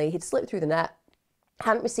unfortunately, he'd slipped through the net,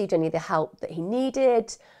 hadn't received any of the help that he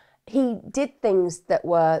needed. He did things that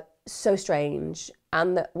were so strange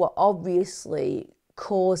and that were obviously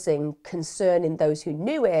causing concern in those who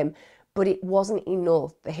knew him, but it wasn't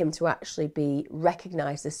enough for him to actually be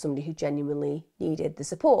recognised as somebody who genuinely needed the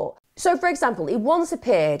support. So, for example, he once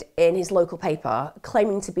appeared in his local paper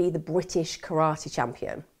claiming to be the British karate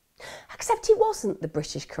champion, except he wasn't the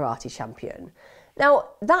British karate champion. Now,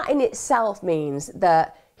 that in itself means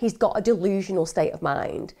that he's got a delusional state of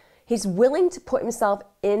mind. He's willing to put himself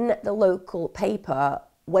in the local paper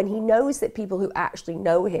when he knows that people who actually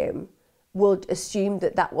know him would assume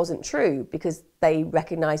that that wasn't true because they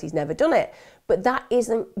recognise he's never done it. But that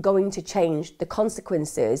isn't going to change the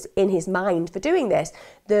consequences in his mind for doing this.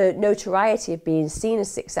 The notoriety of being seen as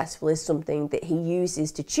successful is something that he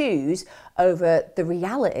uses to choose over the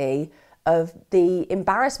reality of the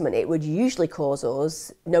embarrassment it would usually cause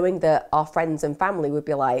us, knowing that our friends and family would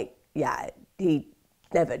be like, yeah, he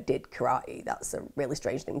never did karate. That's a really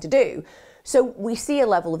strange thing to do. So we see a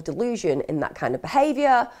level of delusion in that kind of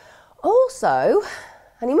behaviour. Also,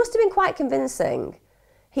 and he must have been quite convincing,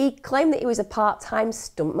 he claimed that he was a part-time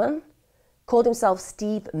stuntman, called himself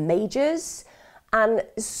Steve Majors, and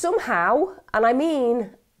somehow, and I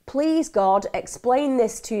mean, please God, explain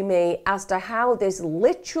this to me as to how this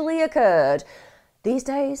literally occurred. These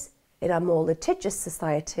days, in a more litigious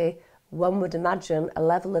society, one would imagine a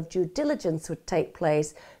level of due diligence would take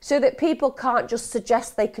place so that people can't just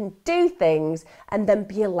suggest they can do things and then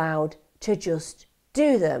be allowed to just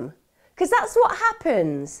do them. Because that's what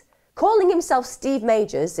happens. Calling himself Steve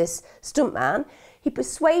Majors, this stuntman, he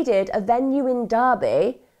persuaded a venue in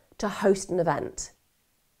Derby to host an event.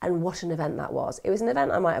 And what an event that was. It was an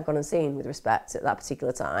event I might have gone and seen with respect at that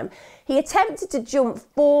particular time. He attempted to jump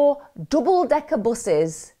 4 double-decker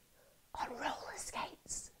buses on roller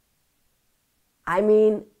skates. I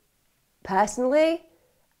mean, personally,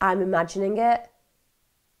 I'm imagining it.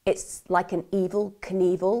 It's like an Evel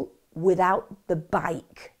Knievel without the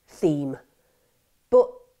bike theme.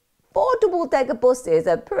 But 4 double-decker buses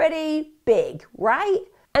are pretty big, right?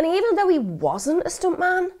 And even though he wasn't a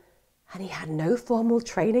stuntman, and he had no formal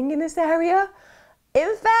training in this area,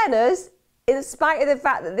 in fairness, in spite of the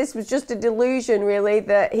fact that this was just a delusion really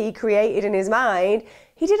that he created in his mind,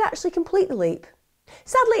 he did actually complete the leap.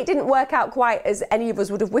 Sadly, it didn't work out quite as any of us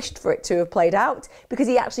would have wished for it to have played out, because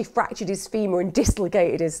he actually fractured his femur and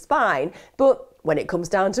dislocated his spine. But when it comes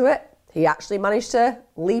down to it, he actually managed to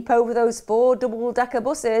leap over those 4 double-decker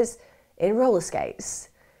buses in roller skates.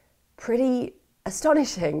 Pretty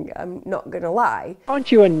astonishing, I'm not going to lie.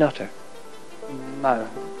 Aren't you a nutter? No.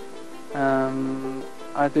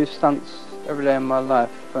 I do stunts every day of my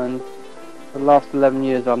life, and for the last 11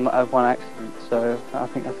 years I've not had one accident, so I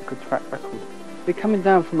think that's a good track record. We're coming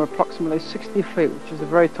down from approximately 60 feet, which is the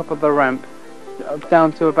very top of the ramp,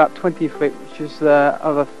 down to about 20 feet, which is the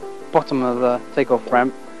other bottom of the takeoff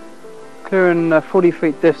ramp, clearing 40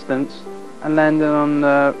 feet distance and landing on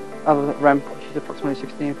the other ramp, which is approximately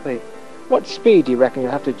 16 feet. What speed do you reckon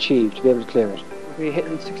you'll have to achieve to be able to clear it? We're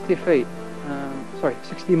hitting 60 feet,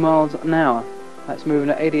 60 miles an hour. That's moving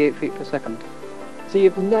at 88 feet per second. So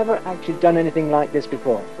you've never actually done anything like this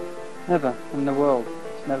before? Never in the world.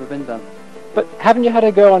 It's never been done. But haven't you had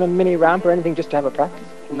to go on a mini ramp or anything just to have a practice?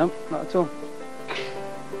 No, not at all.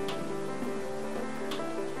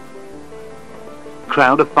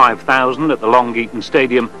 Crowd of 5,000 at the Long Eaton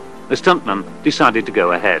Stadium, the stuntman decided to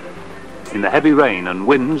go ahead. In the heavy rain and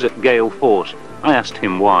winds at gale force, I asked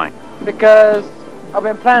him why. Because I've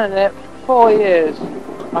been planning it for 4 years.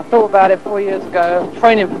 I thought about it 4 years ago,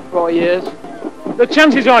 training for 4 years. The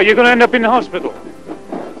chances are you're going to end up in the hospital.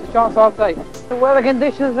 It's a chance I'll take. The weather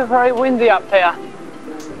conditions are very windy up here.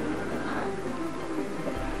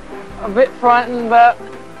 I'm a bit frightened, but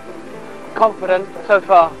confident so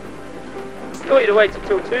far. I thought you'd have waited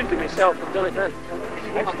till Tuesday myself and done it then.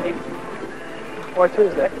 Why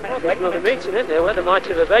Tuesday? Well, make another meeting, isn't there? Weather might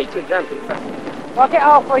have abated then. I'll get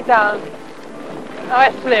halfway down.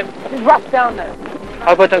 It's slim. It's rough down there.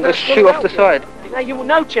 How about I don't just shoot off the side? No, you will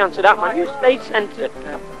no chance of that, man. You stay centred.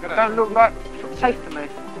 It don't look like safe to me.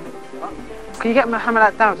 Can you get me to hammer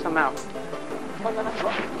that down somehow?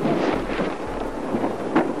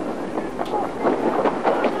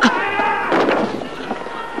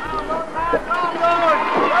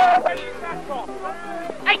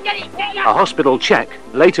 A hospital check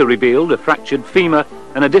later revealed a fractured femur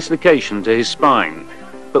and a dislocation to his spine.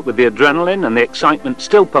 But with the adrenaline and the excitement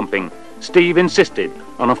still pumping, Steve insisted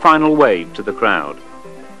on a final wave to the crowd.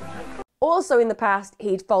 Also in the past,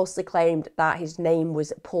 he'd falsely claimed that his name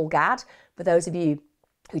was Paul Gadd. For those of you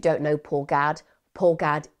who don't know Paul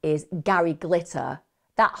Gadd is Gary Glitter.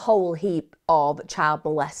 That whole heap of child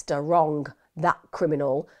molester wrong, that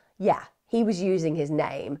criminal. Yeah, he was using his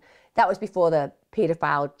name. That was before the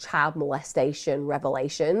paedophile child molestation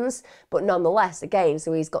revelations. But nonetheless, again,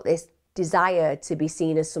 so he's got this desire to be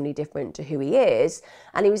seen as somebody different to who he is.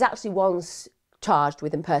 And he was actually once charged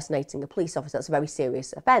with impersonating a police officer. That's a very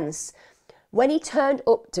serious offence. When he turned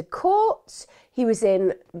up to court, he was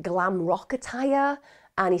in glam rock attire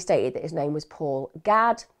and he stated that his name was Paul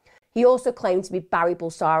Gadd. He also claimed to be Barry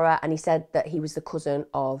Bulsara and he said that he was the cousin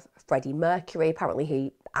of Freddie Mercury. Apparently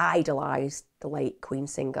he idolised the late Queen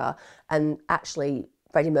singer, and actually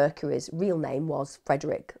Freddie Mercury's real name was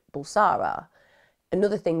Frederick Bulsara.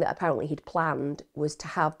 Another thing that apparently he'd planned was to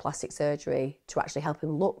have plastic surgery to actually help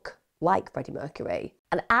him look like Freddie Mercury.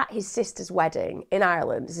 And at his sister's wedding in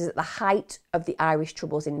Ireland, this is at the height of the Irish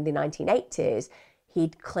Troubles in the 1980s,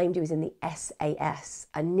 he'd claimed he was in the SAS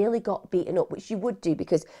and nearly got beaten up, which you would do,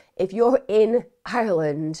 because if you're in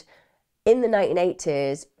Ireland in the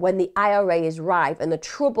 1980s, when the IRA is rife and the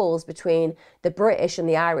troubles between the British and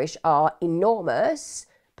the Irish are enormous,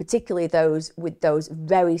 particularly those with those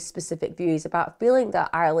very specific views about feeling that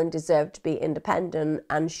Ireland deserved to be independent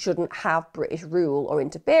and shouldn't have British rule or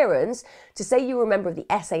interference, to say you were a member of the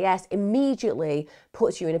SAS immediately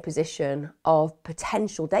puts you in a position of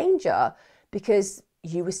potential danger because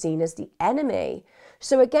you were seen as the enemy.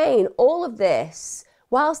 So again, all of this,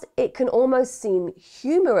 whilst it can almost seem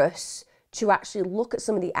humorous to actually look at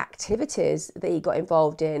some of the activities that he got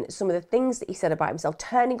involved in, some of the things that he said about himself,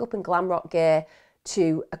 turning up in glam rock gear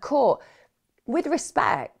to a court. With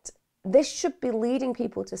respect, this should be leading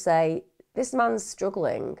people to say, this man's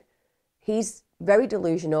struggling. He's very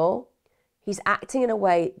delusional. He's acting in a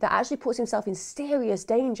way that actually puts himself in serious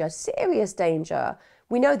danger, serious danger.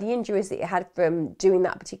 We know the injuries that he had from doing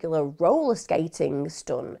that particular roller skating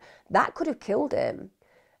stunt. That could have killed him.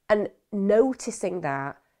 And noticing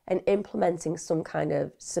that and implementing some kind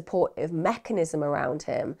of supportive mechanism around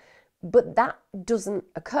him, but that doesn't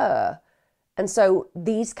occur. And so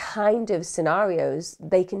these kind of scenarios,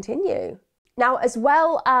 they continue. Now, as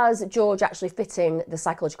well as George actually fitting the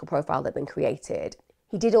psychological profile that had been created,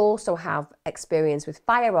 he did also have experience with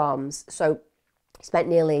firearms. So he spent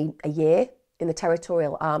nearly a year in the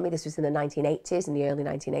Territorial Army. This was in the 1980s, in the early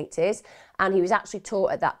 1980s. And he was actually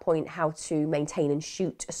taught at that point how to maintain and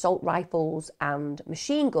shoot assault rifles and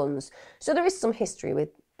machine guns. So there is some history with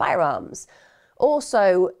firearms.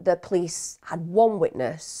 Also, the police had one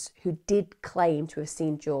witness who did claim to have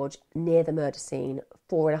seen George near the murder scene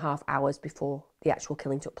 4.5 hours before the actual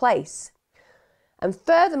killing took place. And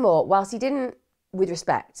furthermore, whilst he didn't, with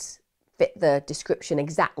respect, fit the description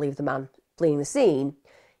exactly of the man fleeing the scene,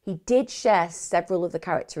 he did share several of the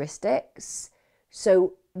characteristics.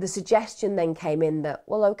 So the suggestion then came in that,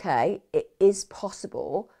 well, okay, it is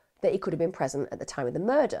possible that he could have been present at the time of the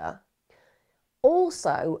murder.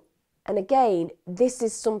 Also, and again, this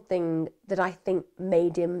is something that I think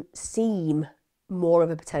made him seem more of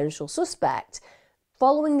a potential suspect.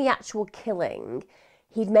 Following the actual killing,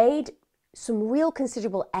 he'd made some real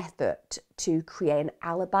considerable effort to create an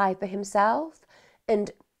alibi for himself, and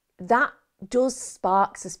that does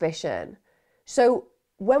spark suspicion. So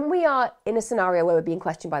when we are in a scenario where we're being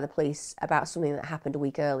questioned by the police about something that happened a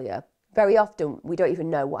week earlier, very often we don't even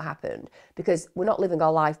know what happened because we're not living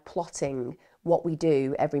our life plotting what we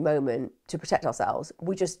do every moment to protect ourselves.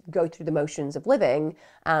 We just go through the motions of living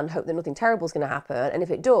and hope that nothing terrible is going to happen. And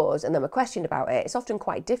if it does, and then we're questioned about it, it's often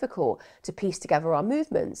quite difficult to piece together our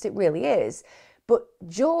movements. It really is. But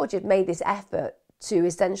George had made this effort to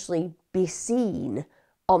essentially be seen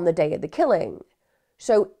on the day of the killing.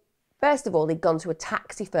 So first of all, he'd gone to a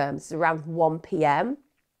taxi firm. This is around 1 p.m.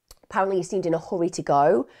 Apparently he seemed in a hurry to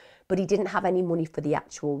go, but he didn't have any money for the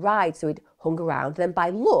actual ride, so he'd hung around. Then by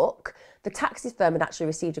luck, the taxi firm had actually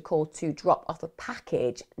received a call to drop off a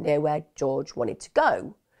package near where George wanted to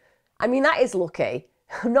go. I mean, that is lucky.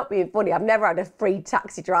 I'm not being funny. I've never had a free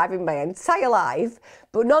taxi drive in my entire life,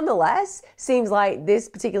 but nonetheless, seems like this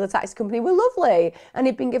particular taxi company were lovely and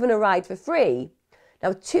he'd been given a ride for free.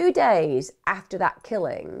 Now, 2 days after that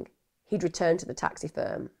killing, he'd returned to the taxi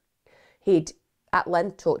firm. He'd at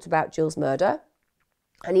length talked about Jill's murder,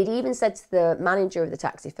 and he'd even said to the manager of the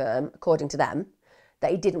taxi firm, according to them,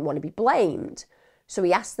 that he didn't want to be blamed. So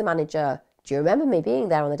he asked the manager, "Do you remember me being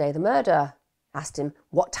there on the day of the murder?" Asked him,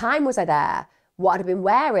 "What time was I there? What had I been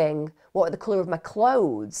wearing? What were the colour of my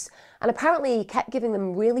clothes?" And apparently he kept giving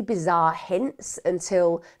them really bizarre hints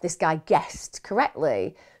until this guy guessed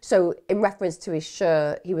correctly. So in reference to his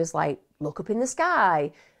shirt, he was like, "Look up in the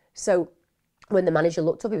sky." So when the manager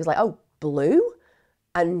looked up, he was like, "Oh, blue?"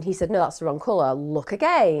 And he said, "No, that's the wrong colour. Look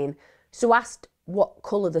again." So asked what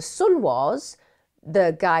colour the sun was,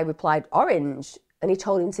 the guy replied, "Orange." And he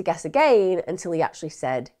told him to guess again until he actually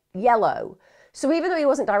said yellow. So even though he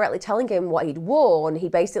wasn't directly telling him what he'd worn, he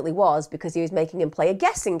basically was, because he was making him play a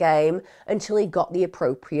guessing game until he got the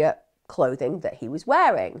appropriate clothing that he was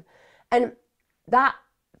wearing. And that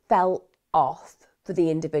fell off for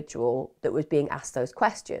the individual that was being asked those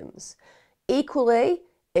questions. Equally,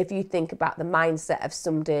 if you think about the mindset of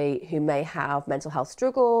somebody who may have mental health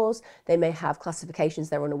struggles, they may have classifications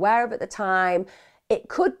they're unaware of at the time. It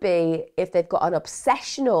could be, if they've got an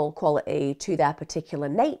obsessional quality to their particular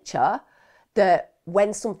nature, that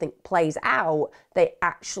when something plays out, they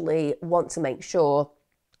actually want to make sure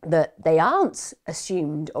that they aren't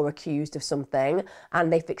assumed or accused of something,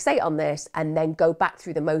 and they fixate on this and then go back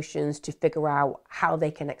through the motions to figure out how they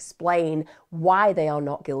can explain why they are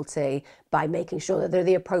not guilty by making sure that they're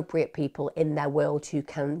the appropriate people in their world who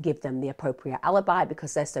can give them the appropriate alibi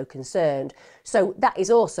because they're so concerned. So that is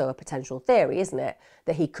also a potential theory, isn't it?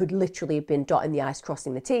 That he could literally have been dotting the I's,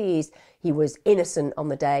 crossing the T's. He was innocent on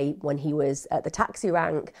the day when he was at the taxi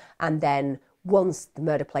rank, and then once the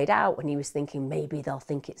murder played out, when he was thinking maybe they'll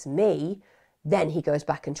think it's me, then he goes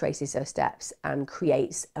back and traces those steps and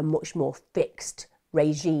creates a much more fixed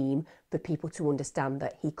regime for people to understand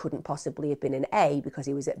that he couldn't possibly have been in A because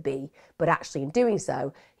he was at B. But actually in doing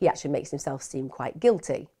so, he actually makes himself seem quite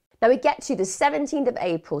guilty. Now we get to the 17th of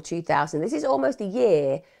April 2000. This is almost a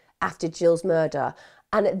year after Jill's murder.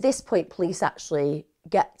 And at this point, police actually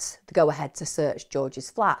get the go-ahead to search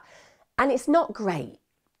George's flat. And it's not great.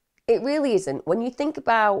 It really isn't. When you think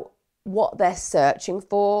about what they're searching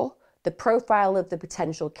for, the profile of the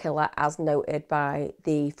potential killer as noted by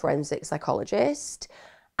the forensic psychologist,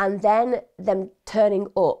 and then them turning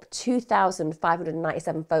up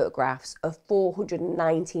 2,597 photographs of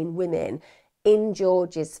 419 women in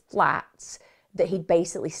George's flat that he'd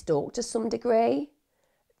basically stalked to some degree,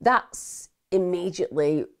 that's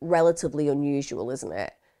immediately relatively unusual, isn't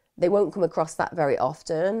it? They won't come across that very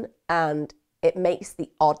often, and it makes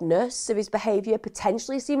the oddness of his behaviour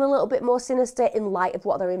potentially seem a little bit more sinister in light of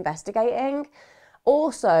what they're investigating.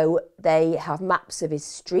 Also, they have maps of his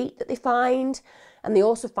street that they find, and they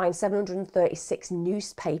also find 736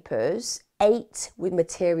 newspapers 8 with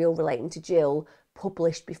material relating to Jill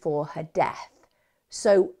published before her death.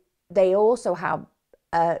 So they also have,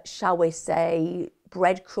 shall we say,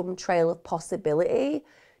 breadcrumb trail of possibility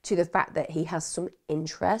to the fact that he has some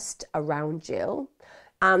interest around Jill.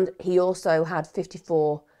 And he also had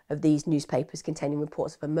 54 of these newspapers containing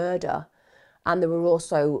reports of a murder. And there were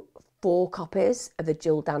also 4 copies of the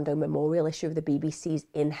Jill Dando memorial issue of the BBC's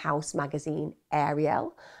in-house magazine,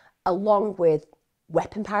 Ariel, along with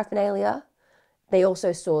weapon paraphernalia. They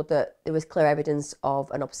also saw that there was clear evidence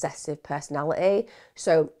of an obsessive personality.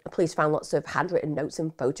 So the police found lots of handwritten notes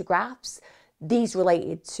and photographs. These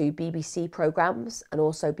related to BBC programmes and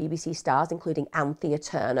also BBC stars, including Anthea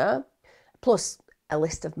Turner, plus a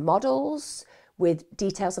list of models with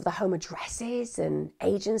details of the home addresses and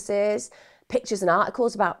agencies, pictures and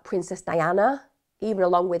articles about Princess Diana, even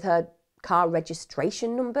along with her car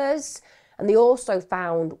registration numbers. And they also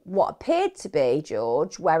found what appeared to be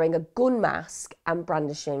George wearing a gun mask and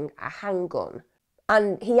brandishing a handgun.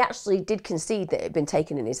 And he actually did concede that it had been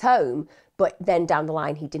taken in his home, but then down the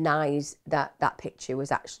line he denies that that picture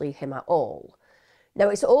was actually him at all. Now,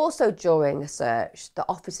 it's also during a search that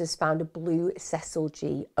officers found a blue Cecil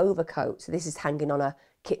G overcoat. So this is hanging on a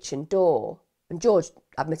kitchen door. And George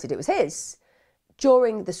admitted it was his.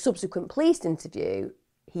 During the subsequent police interview,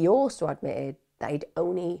 he also admitted that he'd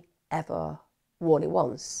only ever worn it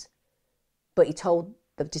once. But he told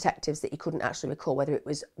the detectives that he couldn't actually recall whether it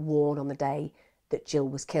was worn on the day that Jill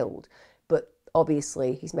was killed. But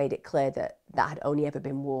obviously he's made it clear that that had only ever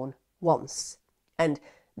been worn once. And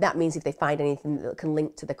that means if they find anything that can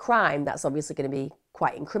link to the crime, that's obviously going to be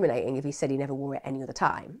quite incriminating if he said he never wore it any other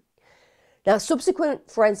time. Now, subsequent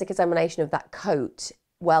forensic examination of that coat,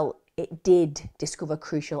 well, it did discover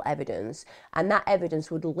crucial evidence, and that evidence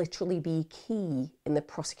would literally be key in the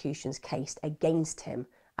prosecution's case against him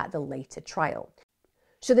at the later trial.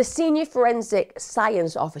 So the senior forensic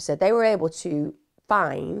science officer, they were able to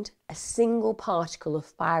find a single particle of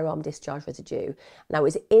firearm discharge residue. Now, it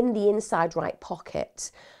was in the inside right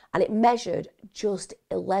pocket, and it measured just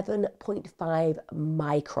 11.5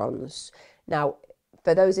 microns. Now,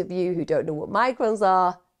 for those of you who don't know what microns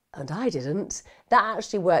are, and I didn't, that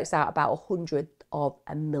actually works out about 100th of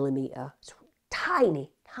a millimetre. It's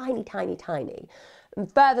tiny, tiny, tiny, tiny.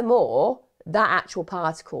 And furthermore, that actual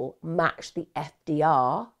particle matched the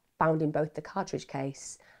FDR found in both the cartridge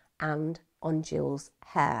case and on Jill's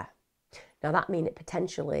hair. Now that means it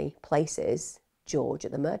potentially places George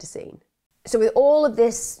at the murder scene. So with all of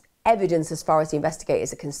this evidence as far as the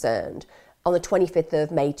investigators are concerned, on the 25th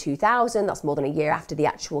of May 2000, that's more than a year after the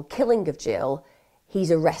actual killing of Jill, he's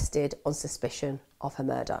arrested on suspicion of her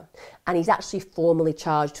murder. And he's actually formally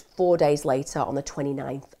charged 4 days later on the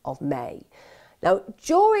 29th of May. Now,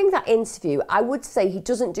 during that interview, I would say he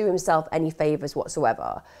doesn't do himself any favours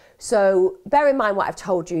whatsoever. So bear in mind what I've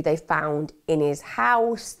told you they found in his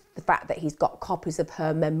house, the fact that he's got copies of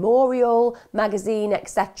her memorial, magazine,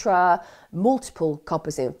 etc., multiple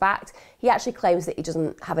copies in fact. He actually claims that he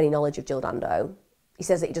doesn't have any knowledge of Jill Dando. He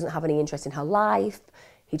says that he doesn't have any interest in her life.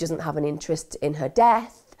 He doesn't have an interest in her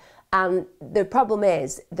death. And the problem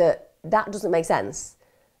is that that doesn't make sense.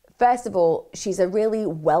 First of all, she's a really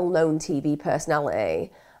well-known TV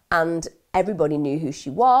personality and everybody knew who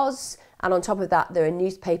she was. And on top of that, there are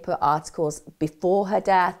newspaper articles before her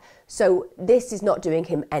death. So this is not doing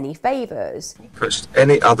him any favours. First,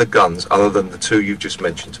 any other guns other than the 2 you've just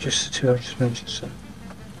mentioned? Just the 2 I just mentioned, sir.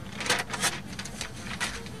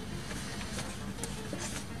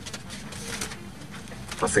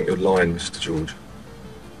 I think you're lying, Mr. George.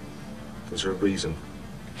 Is there a reason?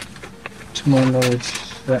 To my knowledge,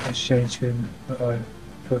 that is shown to him that I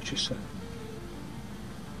purchased it.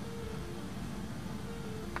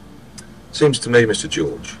 Seems to me, Mr.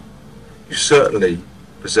 George, you certainly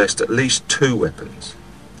possessed at least 2 weapons,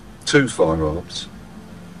 2 firearms,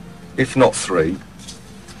 if not 3,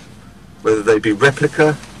 whether they be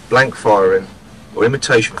replica, blank firing, or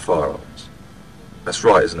imitation firearms. That's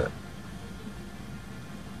right, isn't it?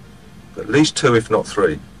 At least 2, if not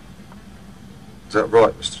 3. Is that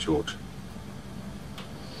right, Mr. George?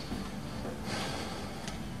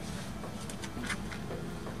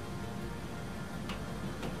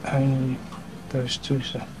 Only those 2,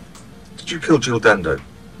 sir. Did you kill Jill Dando?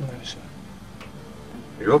 No, sir.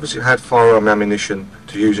 You obviously had firearm ammunition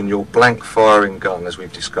to use in your blank firing gun, as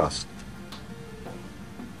we've discussed.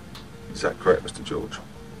 Is that correct, Mr. George?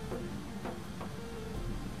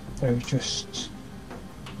 They were just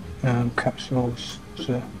capsules,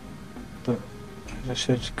 sir. But as I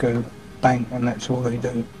said, go bang, and that's all they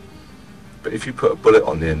do. But if you put a bullet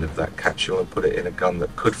on the end of that capsule and put it in a gun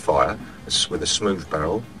that could fire with a smooth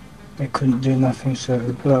barrel... It couldn't do nothing, so it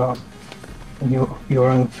would blow up. in your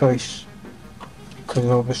own face, because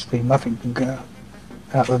obviously nothing can get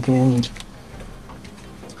out of the end.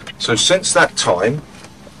 So since that time,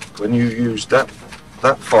 when you used that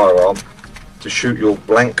firearm to shoot your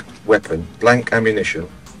blank weapon, blank ammunition,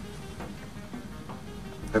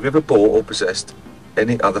 have you ever bought or possessed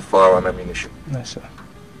any other firearm ammunition? No, sir.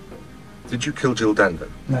 Did you kill Jill Dando?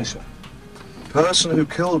 No, sir. The person who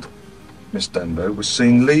killed Miss Dando was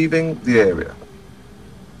seen leaving the area.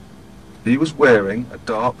 He was wearing a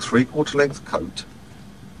dark 3/4 length coat.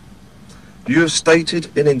 You have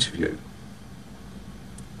stated in interview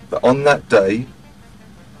that on that day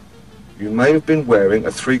you may have been wearing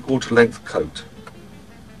a 3/4 length coat.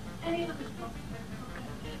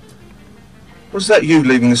 Was that you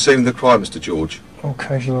leaving the scene of the crime, Mr. George? Or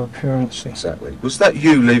casual appearance. Exactly. Was that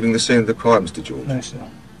you leaving the scene of the crime, Mr. George? No, sir.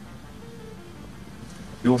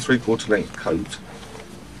 Your 3/4 length coat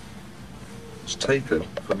was taken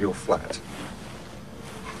from your flat.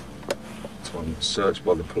 It's one searched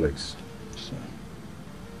by the police. Sir.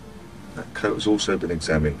 That coat has also been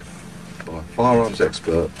examined by a firearms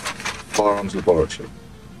expert, firearms laboratory.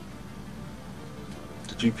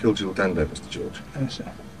 Did you kill Jill Dando, Mr. George? No, sir.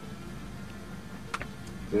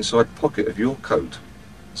 The inside pocket of your coat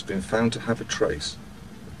has been found to have a trace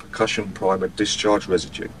of percussion primer discharge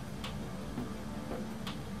residue.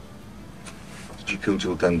 Did you kill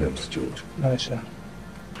Jill Dando, Mr. George? No, sir.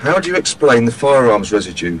 How do you explain the firearms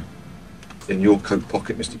residue in your coat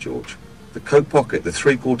pocket, Mr. George? The coat pocket, the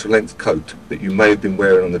 3/4 length coat that you may have been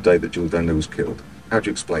wearing on the day that Jill Dando was killed. How do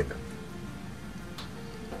you explain that?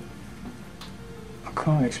 I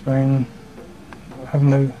can't explain. I have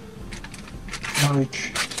no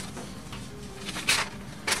knowledge.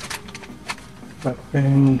 But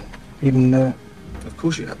then, even though Of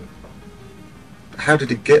course you haven't. How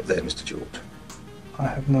did it get there, Mr. George? I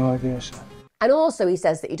have no idea, sir. And also he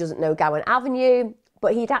says that he doesn't know Gowan Avenue,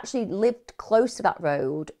 but he'd actually lived close to that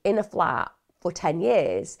road in a flat for 10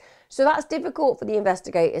 years. So that's difficult for the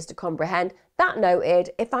investigators to comprehend. That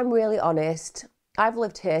noted, if I'm really honest, I've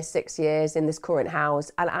lived here 6 years in this current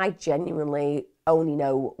house and I genuinely only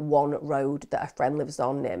know one road that a friend lives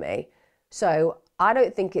on near me. So I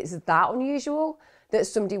don't think it's that unusual that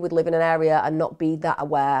somebody would live in an area and not be that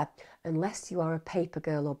aware, unless you are a paper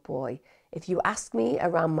girl or boy. If you ask me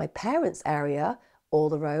around my parents' area, all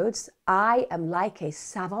the roads, I am like a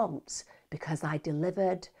savant because I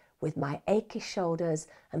delivered with my achy shoulders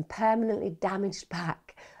and permanently damaged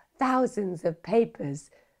back thousands of papers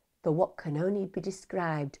for what can only be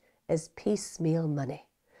described as piecemeal money.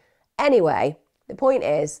 Anyway, the point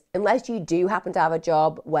is, unless you do happen to have a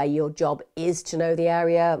job where your job is to know the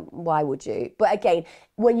area, why would you? But again,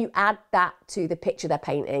 when you add that to the picture they're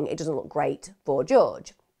painting, it doesn't look great for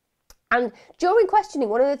George. And during questioning,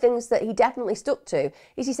 one of the things that he definitely stuck to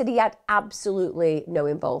is he said he had absolutely no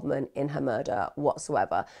involvement in her murder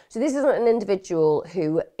whatsoever. So this isn't an individual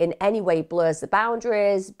who in any way blurs the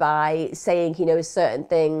boundaries by saying he knows certain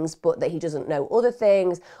things but that he doesn't know other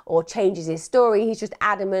things or changes his story. He's just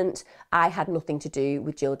adamant, I had nothing to do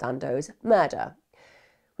with Jill Dando's murder.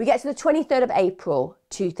 We get to the 23rd of April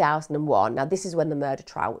 2001. Now this is when the murder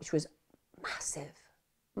trial, which was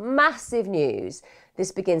massive news.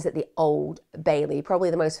 This begins at the Old Bailey, probably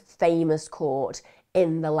the most famous court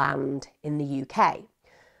in the land in the UK.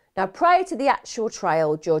 Now, prior to the actual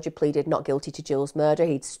trial, George had pleaded not guilty to Jill's murder.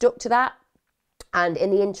 He'd stuck to that. And in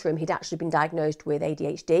the interim, he'd actually been diagnosed with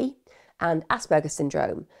ADHD and Asperger's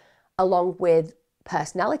syndrome, along with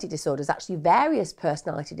personality disorders, actually various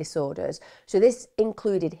personality disorders. So this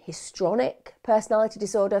included histrionic personality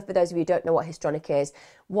disorder. For those of you who don't know what histrionic is,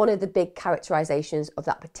 one of the big characterizations of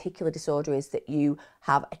that particular disorder is that you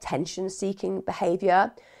have attention-seeking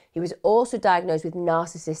behavior. He was also diagnosed with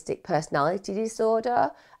narcissistic personality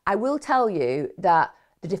disorder. I will tell you that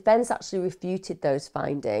the defense actually refuted those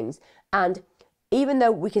findings. And even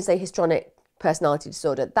though we can say histrionic personality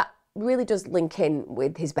disorder, that really does link in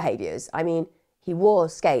with his behaviors. I mean, he wore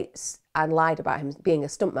skates and lied about him being a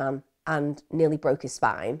stuntman and nearly broke his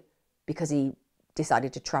spine because he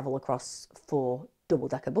decided to travel across 4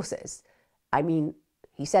 double-decker buses. I mean,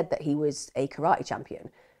 he said that he was a karate champion.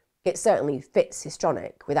 It certainly fits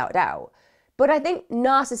histrionic, without a doubt. But I think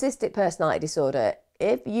narcissistic personality disorder,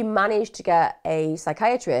 if you manage to get a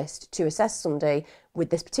psychiatrist to assess somebody with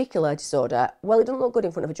this particular disorder, well, it doesn't look good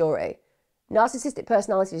in front of a jury. Narcissistic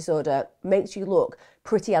personality disorder makes you look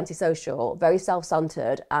pretty antisocial, very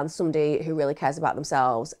self-centered, and somebody who really cares about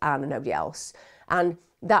themselves and nobody else. And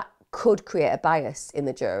that could create a bias in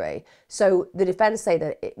the jury. So the defense say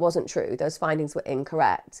that it wasn't true. Those findings were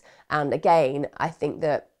incorrect. And again, I think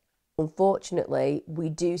that unfortunately, we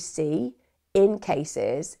do see in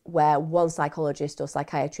cases where one psychologist or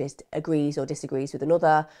psychiatrist agrees or disagrees with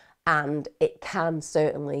another, and it can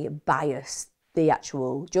certainly bias the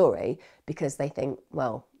actual jury because they think,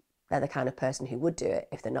 well, they're the kind of person who would do it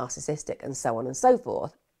if they're narcissistic, and so on and so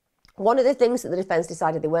forth. One of the things that the defence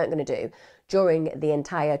decided they weren't going to do during the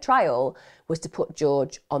entire trial was to put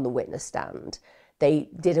George on the witness stand. They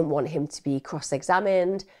didn't want him to be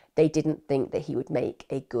cross-examined. They didn't think that he would make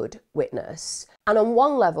a good witness. And on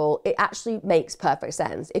one level, it actually makes perfect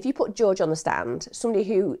sense. If you put George on the stand, somebody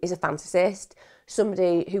who is a fantasist,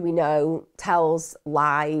 somebody who we know tells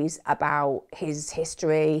lies about his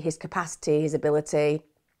history, his capacity, his ability,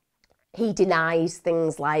 he denies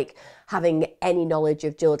things like having any knowledge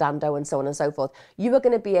of Jill Dando and so on and so forth, you are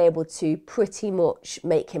going to be able to pretty much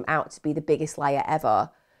make him out to be the biggest liar ever.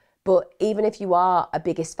 But even if you are a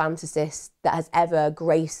biggest fantasist that has ever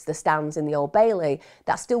graced the stands in the Old Bailey,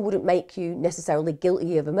 that still wouldn't make you necessarily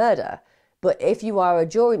guilty of a murder. But if you are a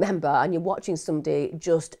jury member and you're watching somebody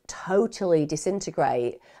just totally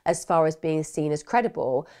disintegrate as far as being seen as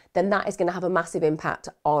credible, then that is going to have a massive impact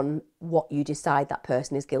on what you decide that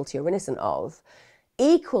person is guilty or innocent of.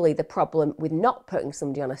 Equally, the problem with not putting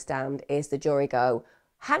somebody on a stand is the jury go,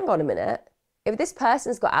 hang on a minute, if this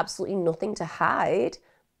person's got absolutely nothing to hide,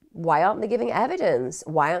 why aren't they giving evidence?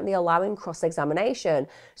 Why aren't they allowing cross-examination?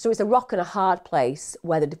 So it's a rock and a hard place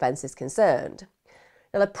where the defence is concerned.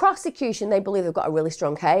 Now, the prosecution, they believe they've got a really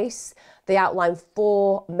strong case. They outline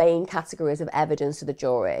 4 main categories of evidence to the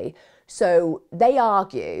jury. So they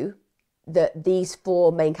argue that these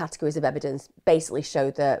 4 main categories of evidence basically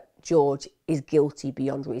show that George is guilty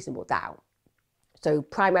beyond reasonable doubt. So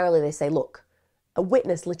primarily they say, look, a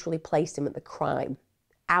witness literally placed him at the crime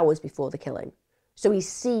hours before the killing. So he's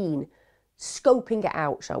seen, scoping it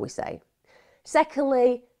out, shall we say.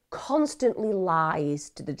 Secondly, constantly lies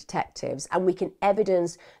to the detectives, and we can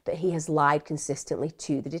evidence that he has lied consistently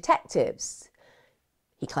to the detectives.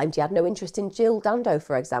 He claimed he had no interest in Jill Dando,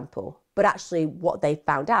 for example, but actually what they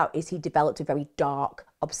found out is he developed a very dark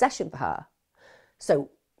obsession for her.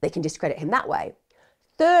 So they can discredit him that way.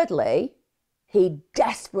 Thirdly, he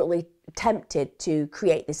desperately attempted to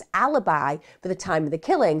create this alibi for the time of the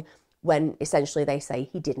killing when essentially they say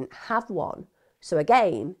he didn't have one. So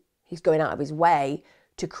again, he's going out of his way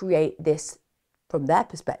to create this, from their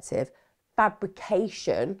perspective,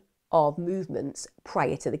 fabrication of movements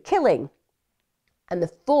prior to the killing. And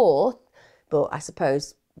the fourth, but I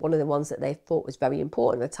suppose one of the ones that they thought was very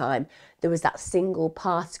important at the time, there was that single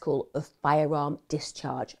particle of firearm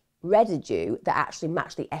discharge residue that actually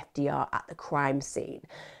matched the FDR at the crime scene.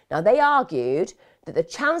 Now, they argued that the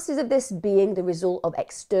chances of this being the result of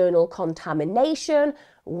external contamination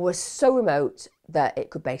were so remote that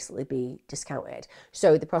it could basically be discounted.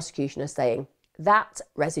 So the prosecution is saying that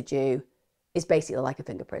residue is basically like a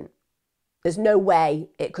fingerprint. There's no way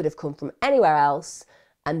it could have come from anywhere else,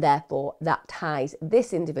 and therefore that ties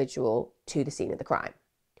this individual to the scene of the crime.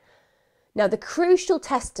 Now, the crucial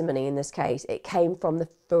testimony in this case, it came from the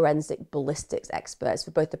forensic ballistics experts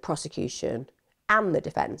for both the prosecution and the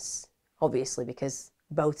defence, obviously because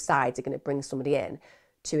both sides are going to bring somebody in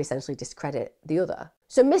to essentially discredit the other.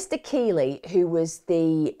 So Mr. Keeley, who was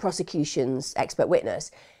the prosecution's expert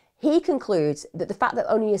witness, he concludes that the fact that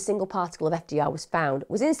only a single particle of FDR was found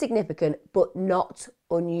was insignificant but not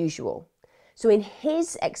unusual. So in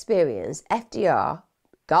his experience, FDR,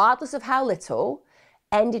 regardless of how little,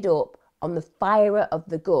 ended up on the firer of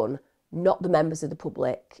the gun, not the members of the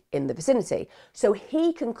public in the vicinity. So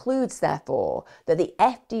he concludes, therefore, that the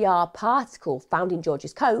FDR particle found in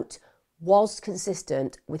George's coat was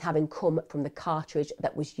consistent with having come from the cartridge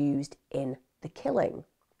that was used in the killing.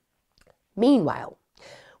 Meanwhile,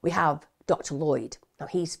 we have Dr. Lloyd. Now,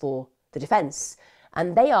 he's for the defence,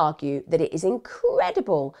 and they argue that it is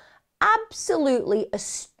incredible, absolutely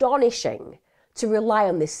astonishing to rely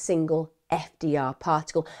on this single FDR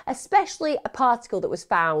particle, especially a particle that was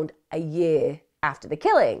found a year after the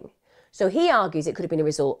killing. So he argues it could have been a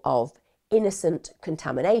result of innocent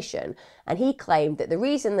contamination, and he claimed that the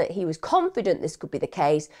reason that he was confident this could be the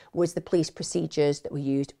case was the police procedures that were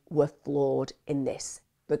used were flawed in this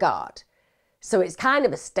regard. So it's kind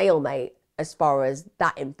of a stalemate as far as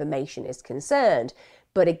that information is concerned.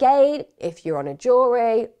 But again, if you're on a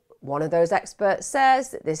jury, one of those experts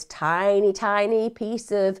says that this tiny, tiny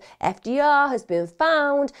piece of FDR has been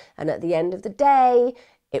found, and at the end of the day,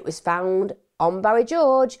 it was found on Barry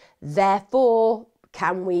George. Therefore,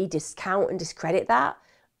 can we discount and discredit that?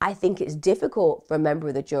 I think it's difficult for a member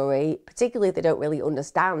of the jury, particularly if they don't really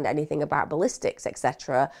understand anything about ballistics,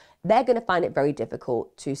 etc. They're going to find it very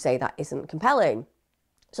difficult to say that isn't compelling.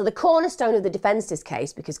 So the cornerstone of the defence's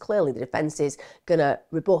case, because clearly the defence is going to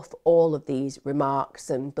rebuff all of these remarks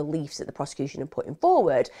and beliefs that the prosecution are putting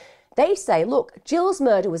forward, they say, look, Jill's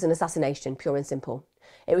murder was an assassination, pure and simple.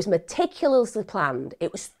 It was meticulously planned.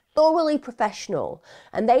 It was thoroughly professional.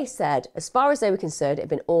 And they said, as far as they were concerned, it had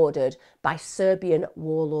been ordered by Serbian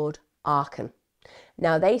warlord Arkan.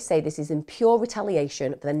 Now, they say this is in pure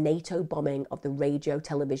retaliation for the NATO bombing of the radio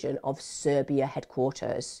television of Serbia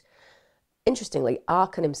headquarters. Interestingly,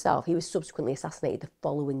 Arkan himself, he was subsequently assassinated the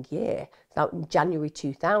following year, in January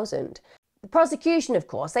 2000. The prosecution, of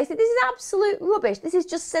course, they say this is absolute rubbish. This is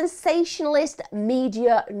just sensationalist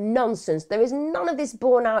media nonsense. There is none of this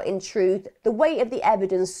borne out in truth. The weight of the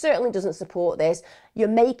evidence certainly doesn't support this. You're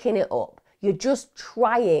making it up. You're just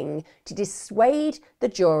trying to dissuade the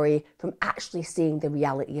jury from actually seeing the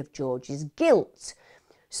reality of George's guilt.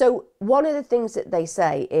 So one of the things that they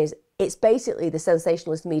say is it's basically the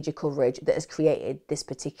sensationalist media coverage that has created this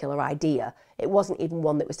particular idea. It wasn't even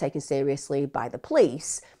one that was taken seriously by the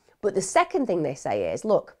police. But the second thing they say is,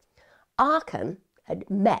 look, Arkan had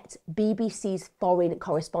met BBC's foreign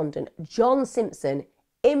correspondent John Simpson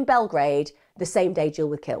in Belgrade the same day Jill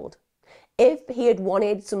was killed. If he had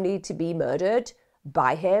wanted somebody to be murdered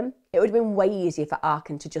by him, it would have been way easier for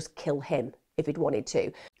Arkan to just kill him if he'd wanted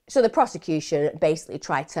to. So the prosecution basically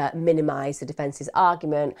tried to minimise the defence's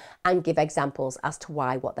argument and give examples as to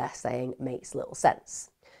why what they're saying makes little sense.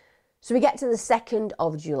 So we get to the 2nd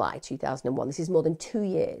of July 2001. This is more than 2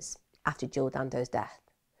 years after Jill Dando's death.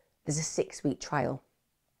 There's a 6-week trial.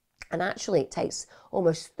 And actually it takes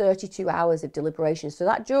almost 32 hours of deliberation. So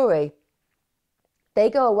that jury, they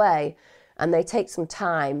go away and they take some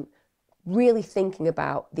time really thinking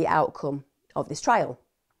about the outcome of this trial,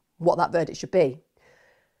 what that verdict should be.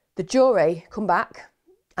 The jury come back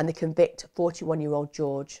and they convict 41-year-old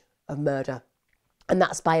George of murder. And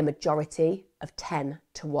that's by a majority of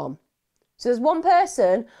 10-1. So there's one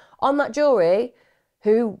person on that jury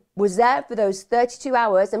who was there for those 32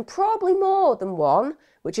 hours and probably more than one,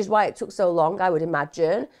 which is why it took so long, I would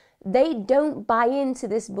imagine. They don't buy into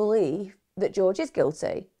this belief that George is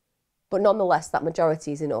guilty, but nonetheless, that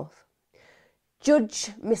majority is enough. Judge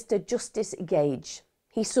Mr. Justice Gage,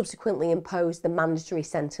 he subsequently imposed the mandatory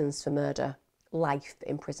sentence for murder, life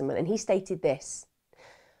imprisonment, and he stated this: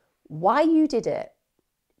 why you did it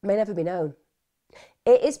may never be known.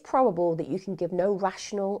 It is probable that you can give no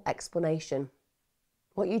rational explanation.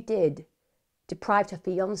 What you did deprived her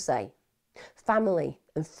fiancé, family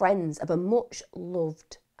and friends of a much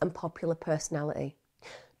loved and popular personality.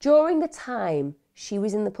 During the time she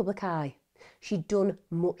was in the public eye, she'd done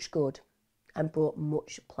much good and brought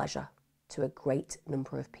much pleasure to a great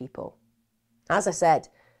number of people. As I said,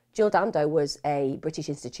 Jill Dando was a British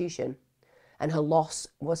institution and her loss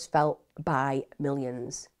was felt by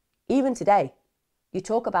millions. Even today, you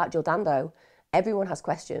talk about Jill Dando, everyone has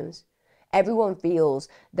questions. Everyone feels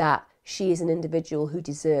that she is an individual who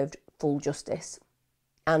deserved full justice.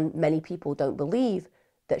 And many people don't believe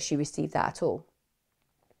that she received that at all.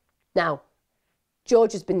 Now,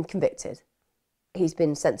 George has been convicted. He's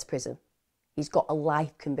been sent to prison. He's got a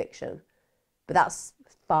life conviction. But that's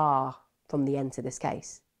far from the end to this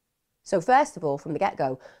case. So first of all, from the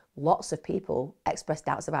get-go, lots of people expressed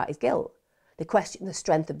doubts about his guilt. They question the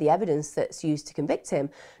strength of the evidence that's used to convict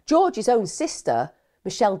him. George's own sister,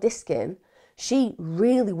 Michelle Diskin, she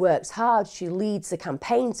really works hard. She leads a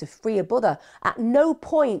campaign to free her brother. At no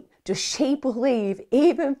point does she believe,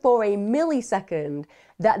 even for a millisecond,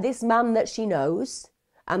 that this man that she knows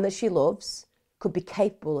and that she loves could be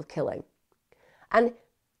capable of killing. And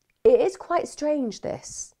it is quite strange,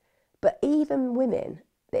 this, but even women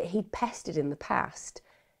that he'd pestered in the past,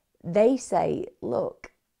 they say,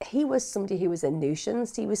 look, he was somebody who was a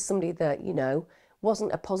nuisance. He was somebody that, you know,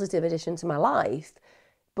 wasn't a positive addition to my life,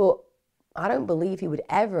 but I don't believe he would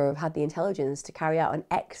ever have had the intelligence to carry out an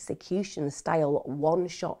execution-style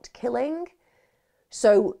one-shot killing.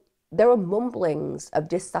 So there are mumblings of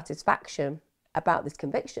dissatisfaction about this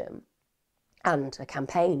conviction and a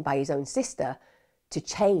campaign by his own sister to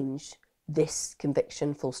change this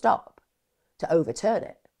conviction full stop, to overturn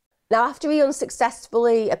it. Now, after he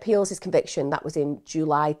unsuccessfully appeals his conviction, that was in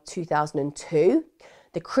July 2002,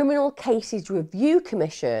 the Criminal Cases Review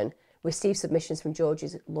Commission received submissions from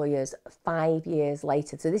George's lawyers 5 years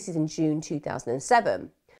later. So this is in June 2007.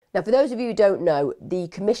 Now, for those of you who don't know, the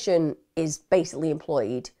commission is basically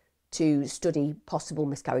employed to study possible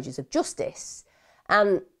miscarriages of justice.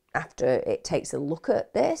 And after it takes a look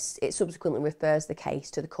at this, it subsequently refers the case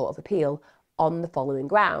to the Court of Appeal on the following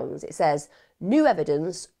grounds. It says, new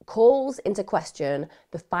evidence calls into question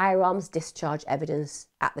the firearms discharge evidence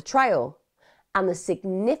at the trial and the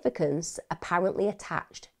significance apparently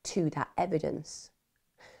attached to that evidence.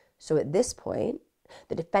 So at this point,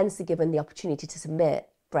 the defence are given the opportunity to submit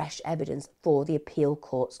fresh evidence for the appeal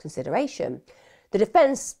court's consideration. The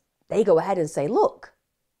defence, they go ahead and say, look,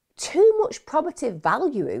 too much probative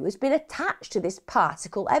value has been attached to this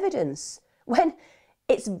particle evidence, when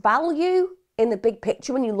its value in the big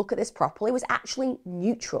picture, when you look at this properly, was actually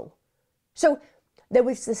neutral. So there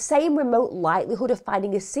was the same remote likelihood of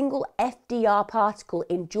finding a single FDR particle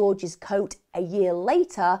in George's coat a year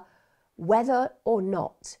later, whether or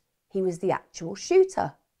not he was the actual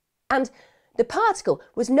shooter. And the particle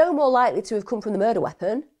was no more likely to have come from the murder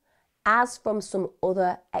weapon as from some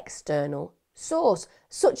other external source,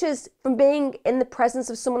 such as from being in the presence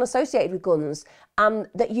of someone associated with guns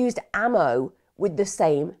that used ammo with the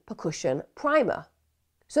same percussion primer.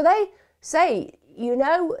 So they say, you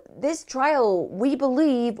know, this trial, we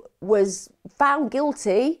believe, was found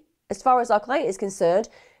guilty, as far as our client is concerned,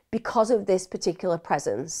 because of this particular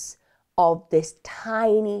presence of this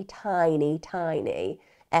tiny, tiny, tiny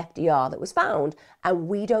FDR that was found, and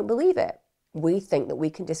we don't believe it. We think that we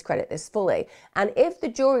can discredit this fully. And if the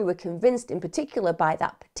jury were convinced in particular by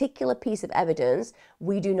that particular piece of evidence,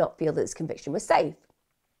 we do not feel that this conviction was safe.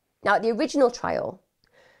 Now, at the original trial,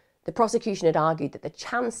 the prosecution had argued that the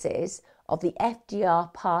chances of the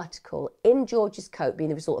FDR particle in George's coat being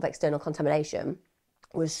the result of external contamination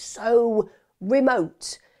was so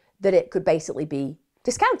remote that it could basically be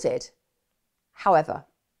discounted. However,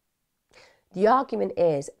 the argument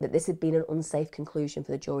is that this had been an unsafe conclusion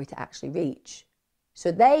for the jury to actually reach.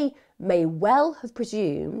 So they may well have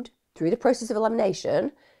presumed, through the process of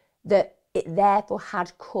elimination, that it therefore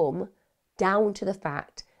had come down to the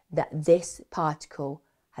fact that this particle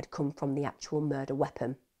had come from the actual murder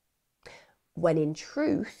weapon, when in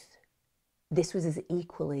truth, this was as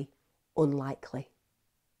equally unlikely.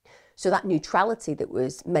 So that neutrality that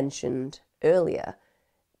was mentioned earlier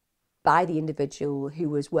by the individual who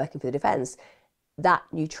was working for the defence, that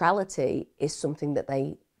neutrality is something that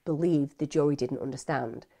they believe the jury didn't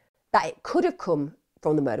understand. That it could have come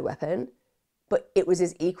from the murder weapon, but it was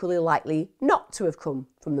as equally likely not to have come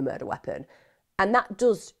from the murder weapon. And that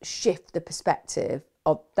does shift the perspective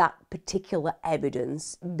of that particular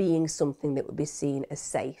evidence being something that would be seen as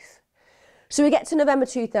safe. So we get to November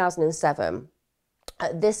 2007.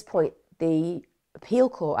 At this point, the appeal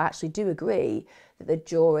court actually do agree that the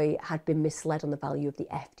jury had been misled on the value of the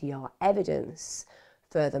FDR evidence.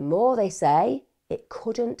 Furthermore, they say it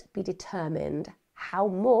couldn't be determined how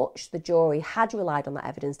much the jury had relied on that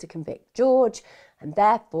evidence to convict George, and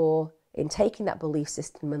therefore, in taking that belief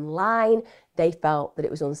system in line, they felt that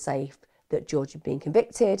it was unsafe that George had been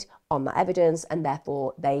convicted on that evidence, and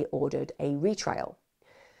therefore they ordered a retrial.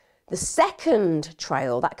 The second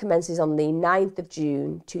trial, that commences on the 9th of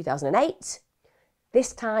June 2008.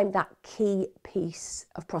 This time, that key piece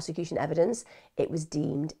of prosecution evidence, it was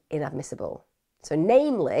deemed inadmissible. So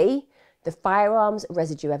namely, the firearms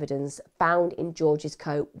residue evidence found in George's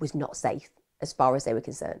coat was not safe as far as they were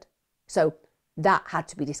concerned. So that had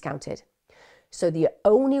to be discounted. So the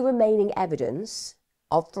only remaining evidence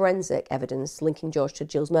of forensic evidence linking George to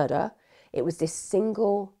Jill's murder, it was this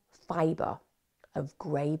single fibre of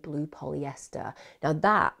grey-blue polyester. Now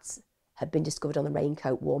that had been discovered on the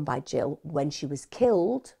raincoat worn by Jill when she was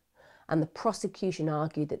killed, and the prosecution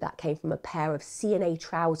argued that that came from a pair of CNA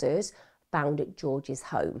trousers found at George's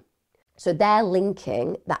home. So they're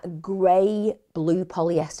linking that grey-blue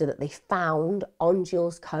polyester that they found on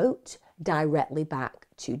Jill's coat directly back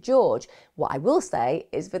to George. What I will say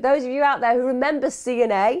is, for those of you out there who remember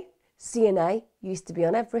CNA used to be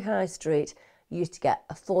on every high street. You used to get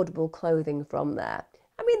affordable clothing from there.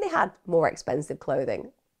 I mean, they had more expensive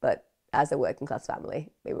clothing, but as a working class family,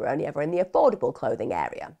 we were only ever in the affordable clothing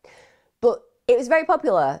area. But it was very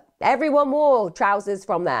popular. Everyone wore trousers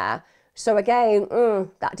from there. So again,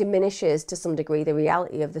 that diminishes to some degree the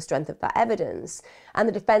reality of the strength of that evidence. And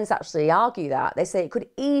the defence actually argue that. They say it could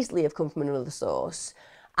easily have come from another source.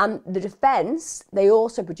 And the defence, they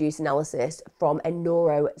also produce analysis from a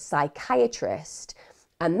neuropsychiatrist.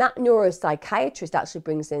 And that neuropsychiatrist actually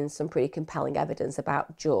brings in some pretty compelling evidence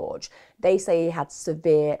about George. They say he had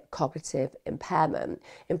severe cognitive impairment.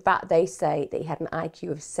 In fact, they say that he had an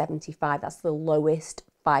IQ of 75. That's the lowest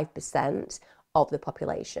 5% of the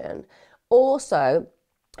population. Also,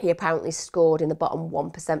 he apparently scored in the bottom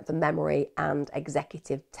 1% for memory and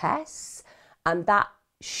executive tests. And that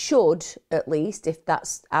should, at least, if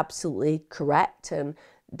that's absolutely correct, and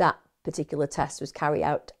that particular test was carried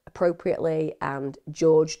out appropriately and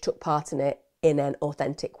George took part in it in an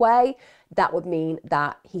authentic way, that would mean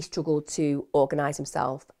that he struggled to organise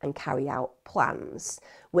himself and carry out plans,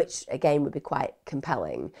 which again would be quite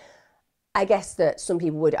compelling. I guess that some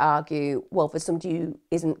people would argue, well, for somebody who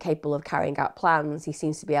isn't capable of carrying out plans, he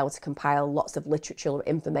seems to be able to compile lots of literature or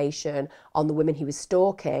information on the women he was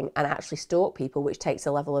stalking and actually stalk people, which takes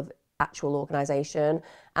a level of actual organisation.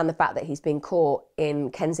 And the fact that he's been caught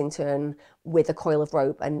in Kensington with a coil of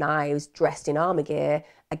rope and knives, dressed in armour gear,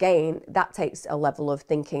 again, that takes a level of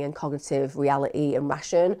thinking and cognitive reality and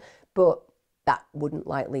ration. But that wouldn't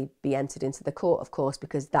likely be entered into the court, of course,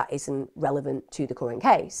 because that isn't relevant to the current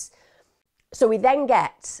case. So we then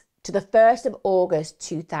get to the 1st of August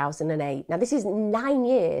 2008. Now, this is 9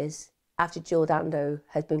 years after Jill Dando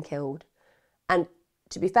has been killed. And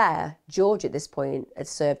to be fair, George at this point had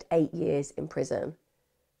served 8 years in prison.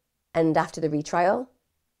 And after the retrial,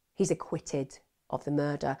 he's acquitted of the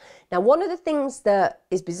murder. Now, one of the things that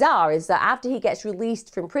is bizarre is that after he gets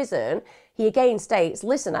released from prison, he again states,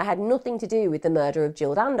 listen, I had nothing to do with the murder of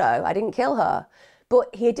Jill Dando. I didn't kill her.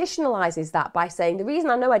 But he additionalises that by saying, the reason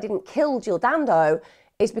I know I didn't kill Jill Dando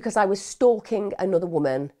is because I was stalking another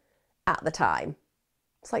woman at the time.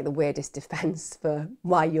 It's like the weirdest defence for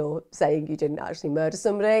why you're saying you didn't actually murder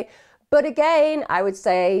somebody. But again, I would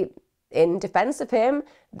say in defence of him,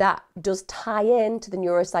 that does tie in to the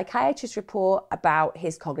neuropsychiatrist report about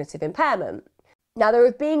his cognitive impairment. Now, there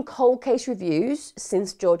have been cold case reviews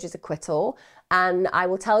since George's acquittal, and I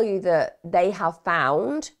will tell you that they have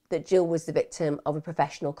found that Jill was the victim of a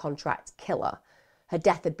professional contract killer. Her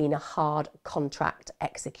death had been a hard contract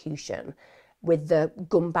execution, with the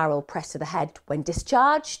gun barrel pressed to the head when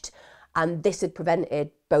discharged, and this had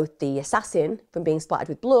prevented both the assassin from being splattered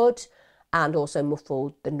with blood and also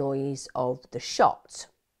muffled the noise of the shot.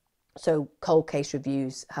 So cold case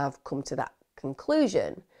reviews have come to that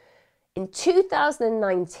conclusion. In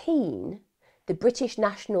 2019, the British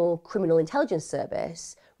National Criminal Intelligence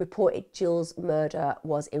Service reported Jill's murder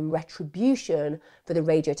was in retribution for the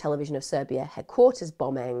Radio Television of Serbia headquarters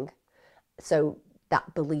bombing. So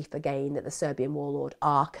that belief again that the Serbian warlord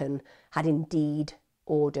Arkan had indeed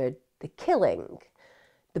ordered the killing.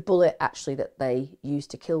 The bullet actually that they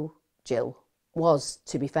used to kill Jill was,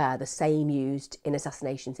 to be fair, the same used in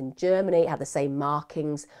assassinations in Germany. It had the same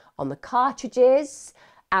markings on the cartridges.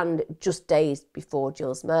 And just days before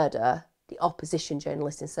Jill's murder, the opposition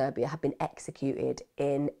journalist in Serbia had been executed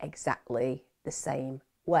in exactly the same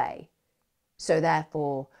way. So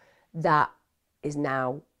therefore, that is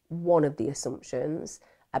now one of the assumptions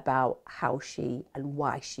about how she and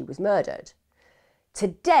why she was murdered. To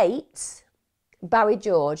date, Barry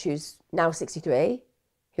George, who's now 63,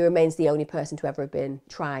 he remains the only person to ever have been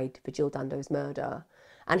tried for Jill Dando's murder.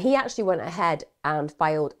 And he actually went ahead and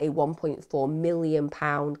filed a £1.4 million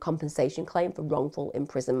compensation claim for wrongful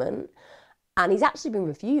imprisonment. And he's actually been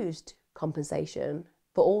refused compensation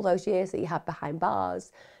for all those years that he had behind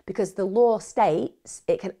bars, because the law states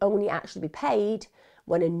it can only actually be paid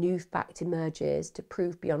when a new fact emerges to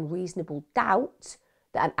prove beyond reasonable doubt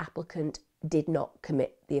that an applicant did not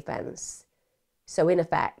commit the offence. So in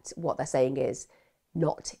effect, what they're saying is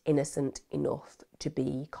not innocent enough to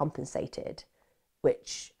be compensated,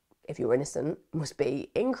 which, if you're innocent, must be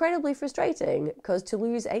incredibly frustrating, because to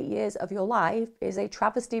lose 8 years of your life is a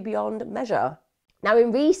travesty beyond measure. Now,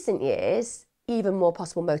 in recent years, even more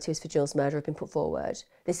possible motives for Jill's murder have been put forward.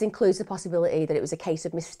 This includes the possibility that it was a case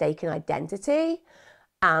of mistaken identity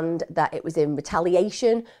and that it was in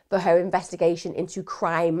retaliation for her investigation into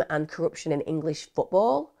crime and corruption in English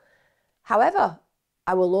football. However,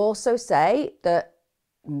 I will also say that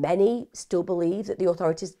many still believe that the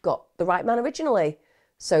authorities got the right man originally.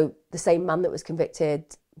 So the same man that was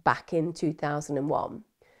convicted back in 2001.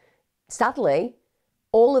 Sadly,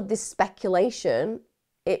 all of this speculation,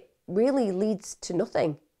 it really leads to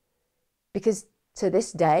nothing. Because to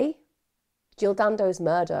this day, Jill Dando's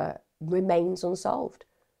murder remains unsolved.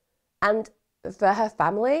 And for her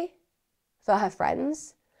family, for her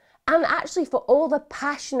friends, and actually for all the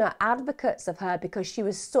passionate advocates of her, because she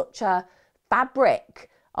was such a fabric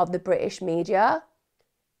of the British media,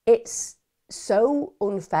 it's so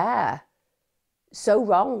unfair, so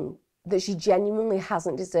wrong, that she genuinely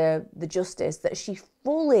hasn't deserved the justice that she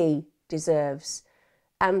fully deserves.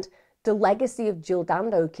 And the legacy of Jill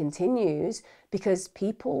Dando continues because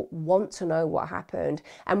people want to know what happened.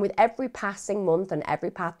 And with every passing month and every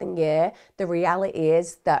passing year, the reality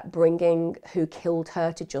is that bringing who killed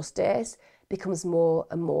her to justice becomes more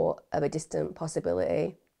and more of a distant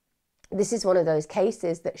possibility. This is one of those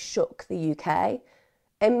cases that shook the UK,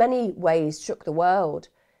 in many ways shook the world.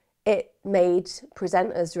 It made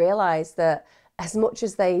presenters realise that as much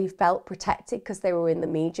as they felt protected because they were in the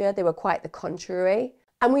media, they were quite the contrary.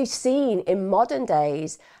 And we've seen in modern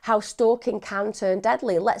days how stalking can turn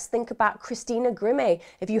deadly. Let's think about Christina Grimmie.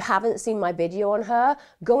 If you haven't seen my video on her,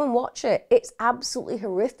 go and watch it. It's absolutely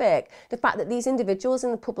horrific. The fact that these individuals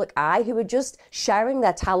in the public eye who are just sharing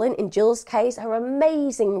their talent, in Jill's case, her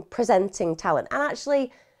amazing presenting talent, and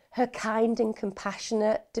actually her kind and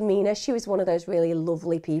compassionate demeanour. She was one of those really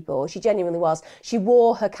lovely people. She genuinely was. She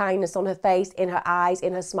wore her kindness on her face, in her eyes,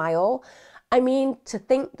 in her smile. I mean, to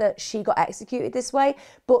think that she got executed this way,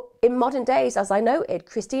 but in modern days, as I noted,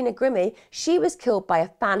 Christina Grimmie, she was killed by a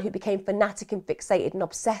fan who became fanatic and fixated and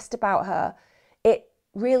obsessed about her. It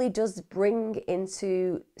really does bring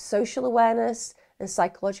into social awareness and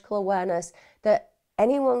psychological awareness that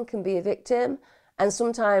anyone can be a victim, and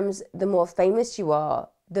sometimes the more famous you are,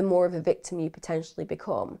 the more of a victim you potentially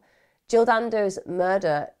become. Jill Dando's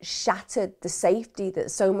murder shattered the safety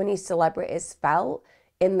that so many celebrities felt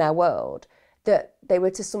in their world, that they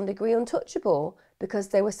were to some degree untouchable because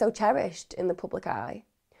they were so cherished in the public eye.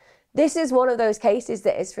 This is one of those cases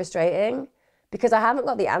that is frustrating because I haven't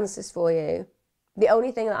got the answers for you. The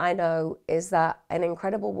only thing that I know is that an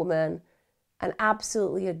incredible woman, an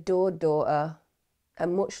absolutely adored daughter, a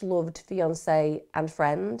much loved fiancé and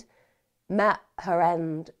friend, met her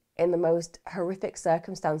end in the most horrific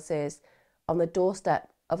circumstances on the doorstep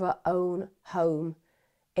of her own home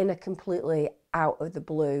in a completely out of the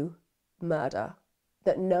blue murder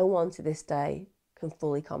that no one to this day can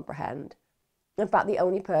fully comprehend. In fact, the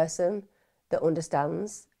only person that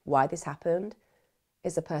understands why this happened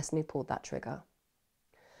is the person who pulled that trigger.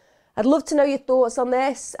 I'd love to know your thoughts on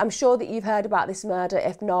this. I'm sure that you've heard about this murder.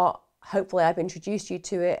 If not, hopefully I've introduced you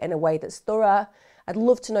to it in a way that's thorough. I'd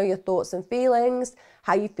love to know your thoughts and feelings,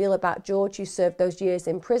 how you feel about George, who served those years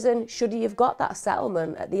in prison. Should he have got that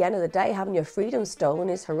settlement? At the end of the day, having your freedom stolen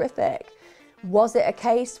is horrific. Was it a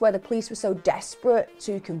case where the police were so desperate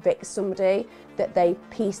to convict somebody that they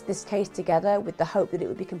pieced this case together with the hope that it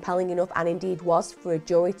would be compelling enough, and indeed was, for a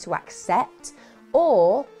jury to accept?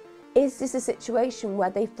 Or is this a situation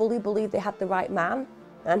where they fully believe they had the right man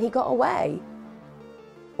and he got away?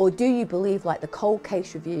 Or do you believe, like the cold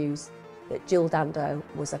case reviews, that Jill Dando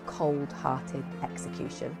was a cold-hearted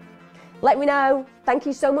execution? Let me know. Thank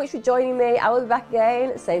you so much for joining me. I will be back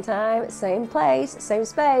again, same time, same place, same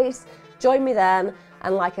space. Join me then.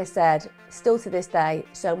 And like I said, still to this day,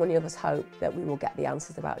 so many of us hope that we will get the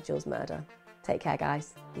answers about Jill's murder. Take care,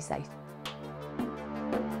 guys. Be safe.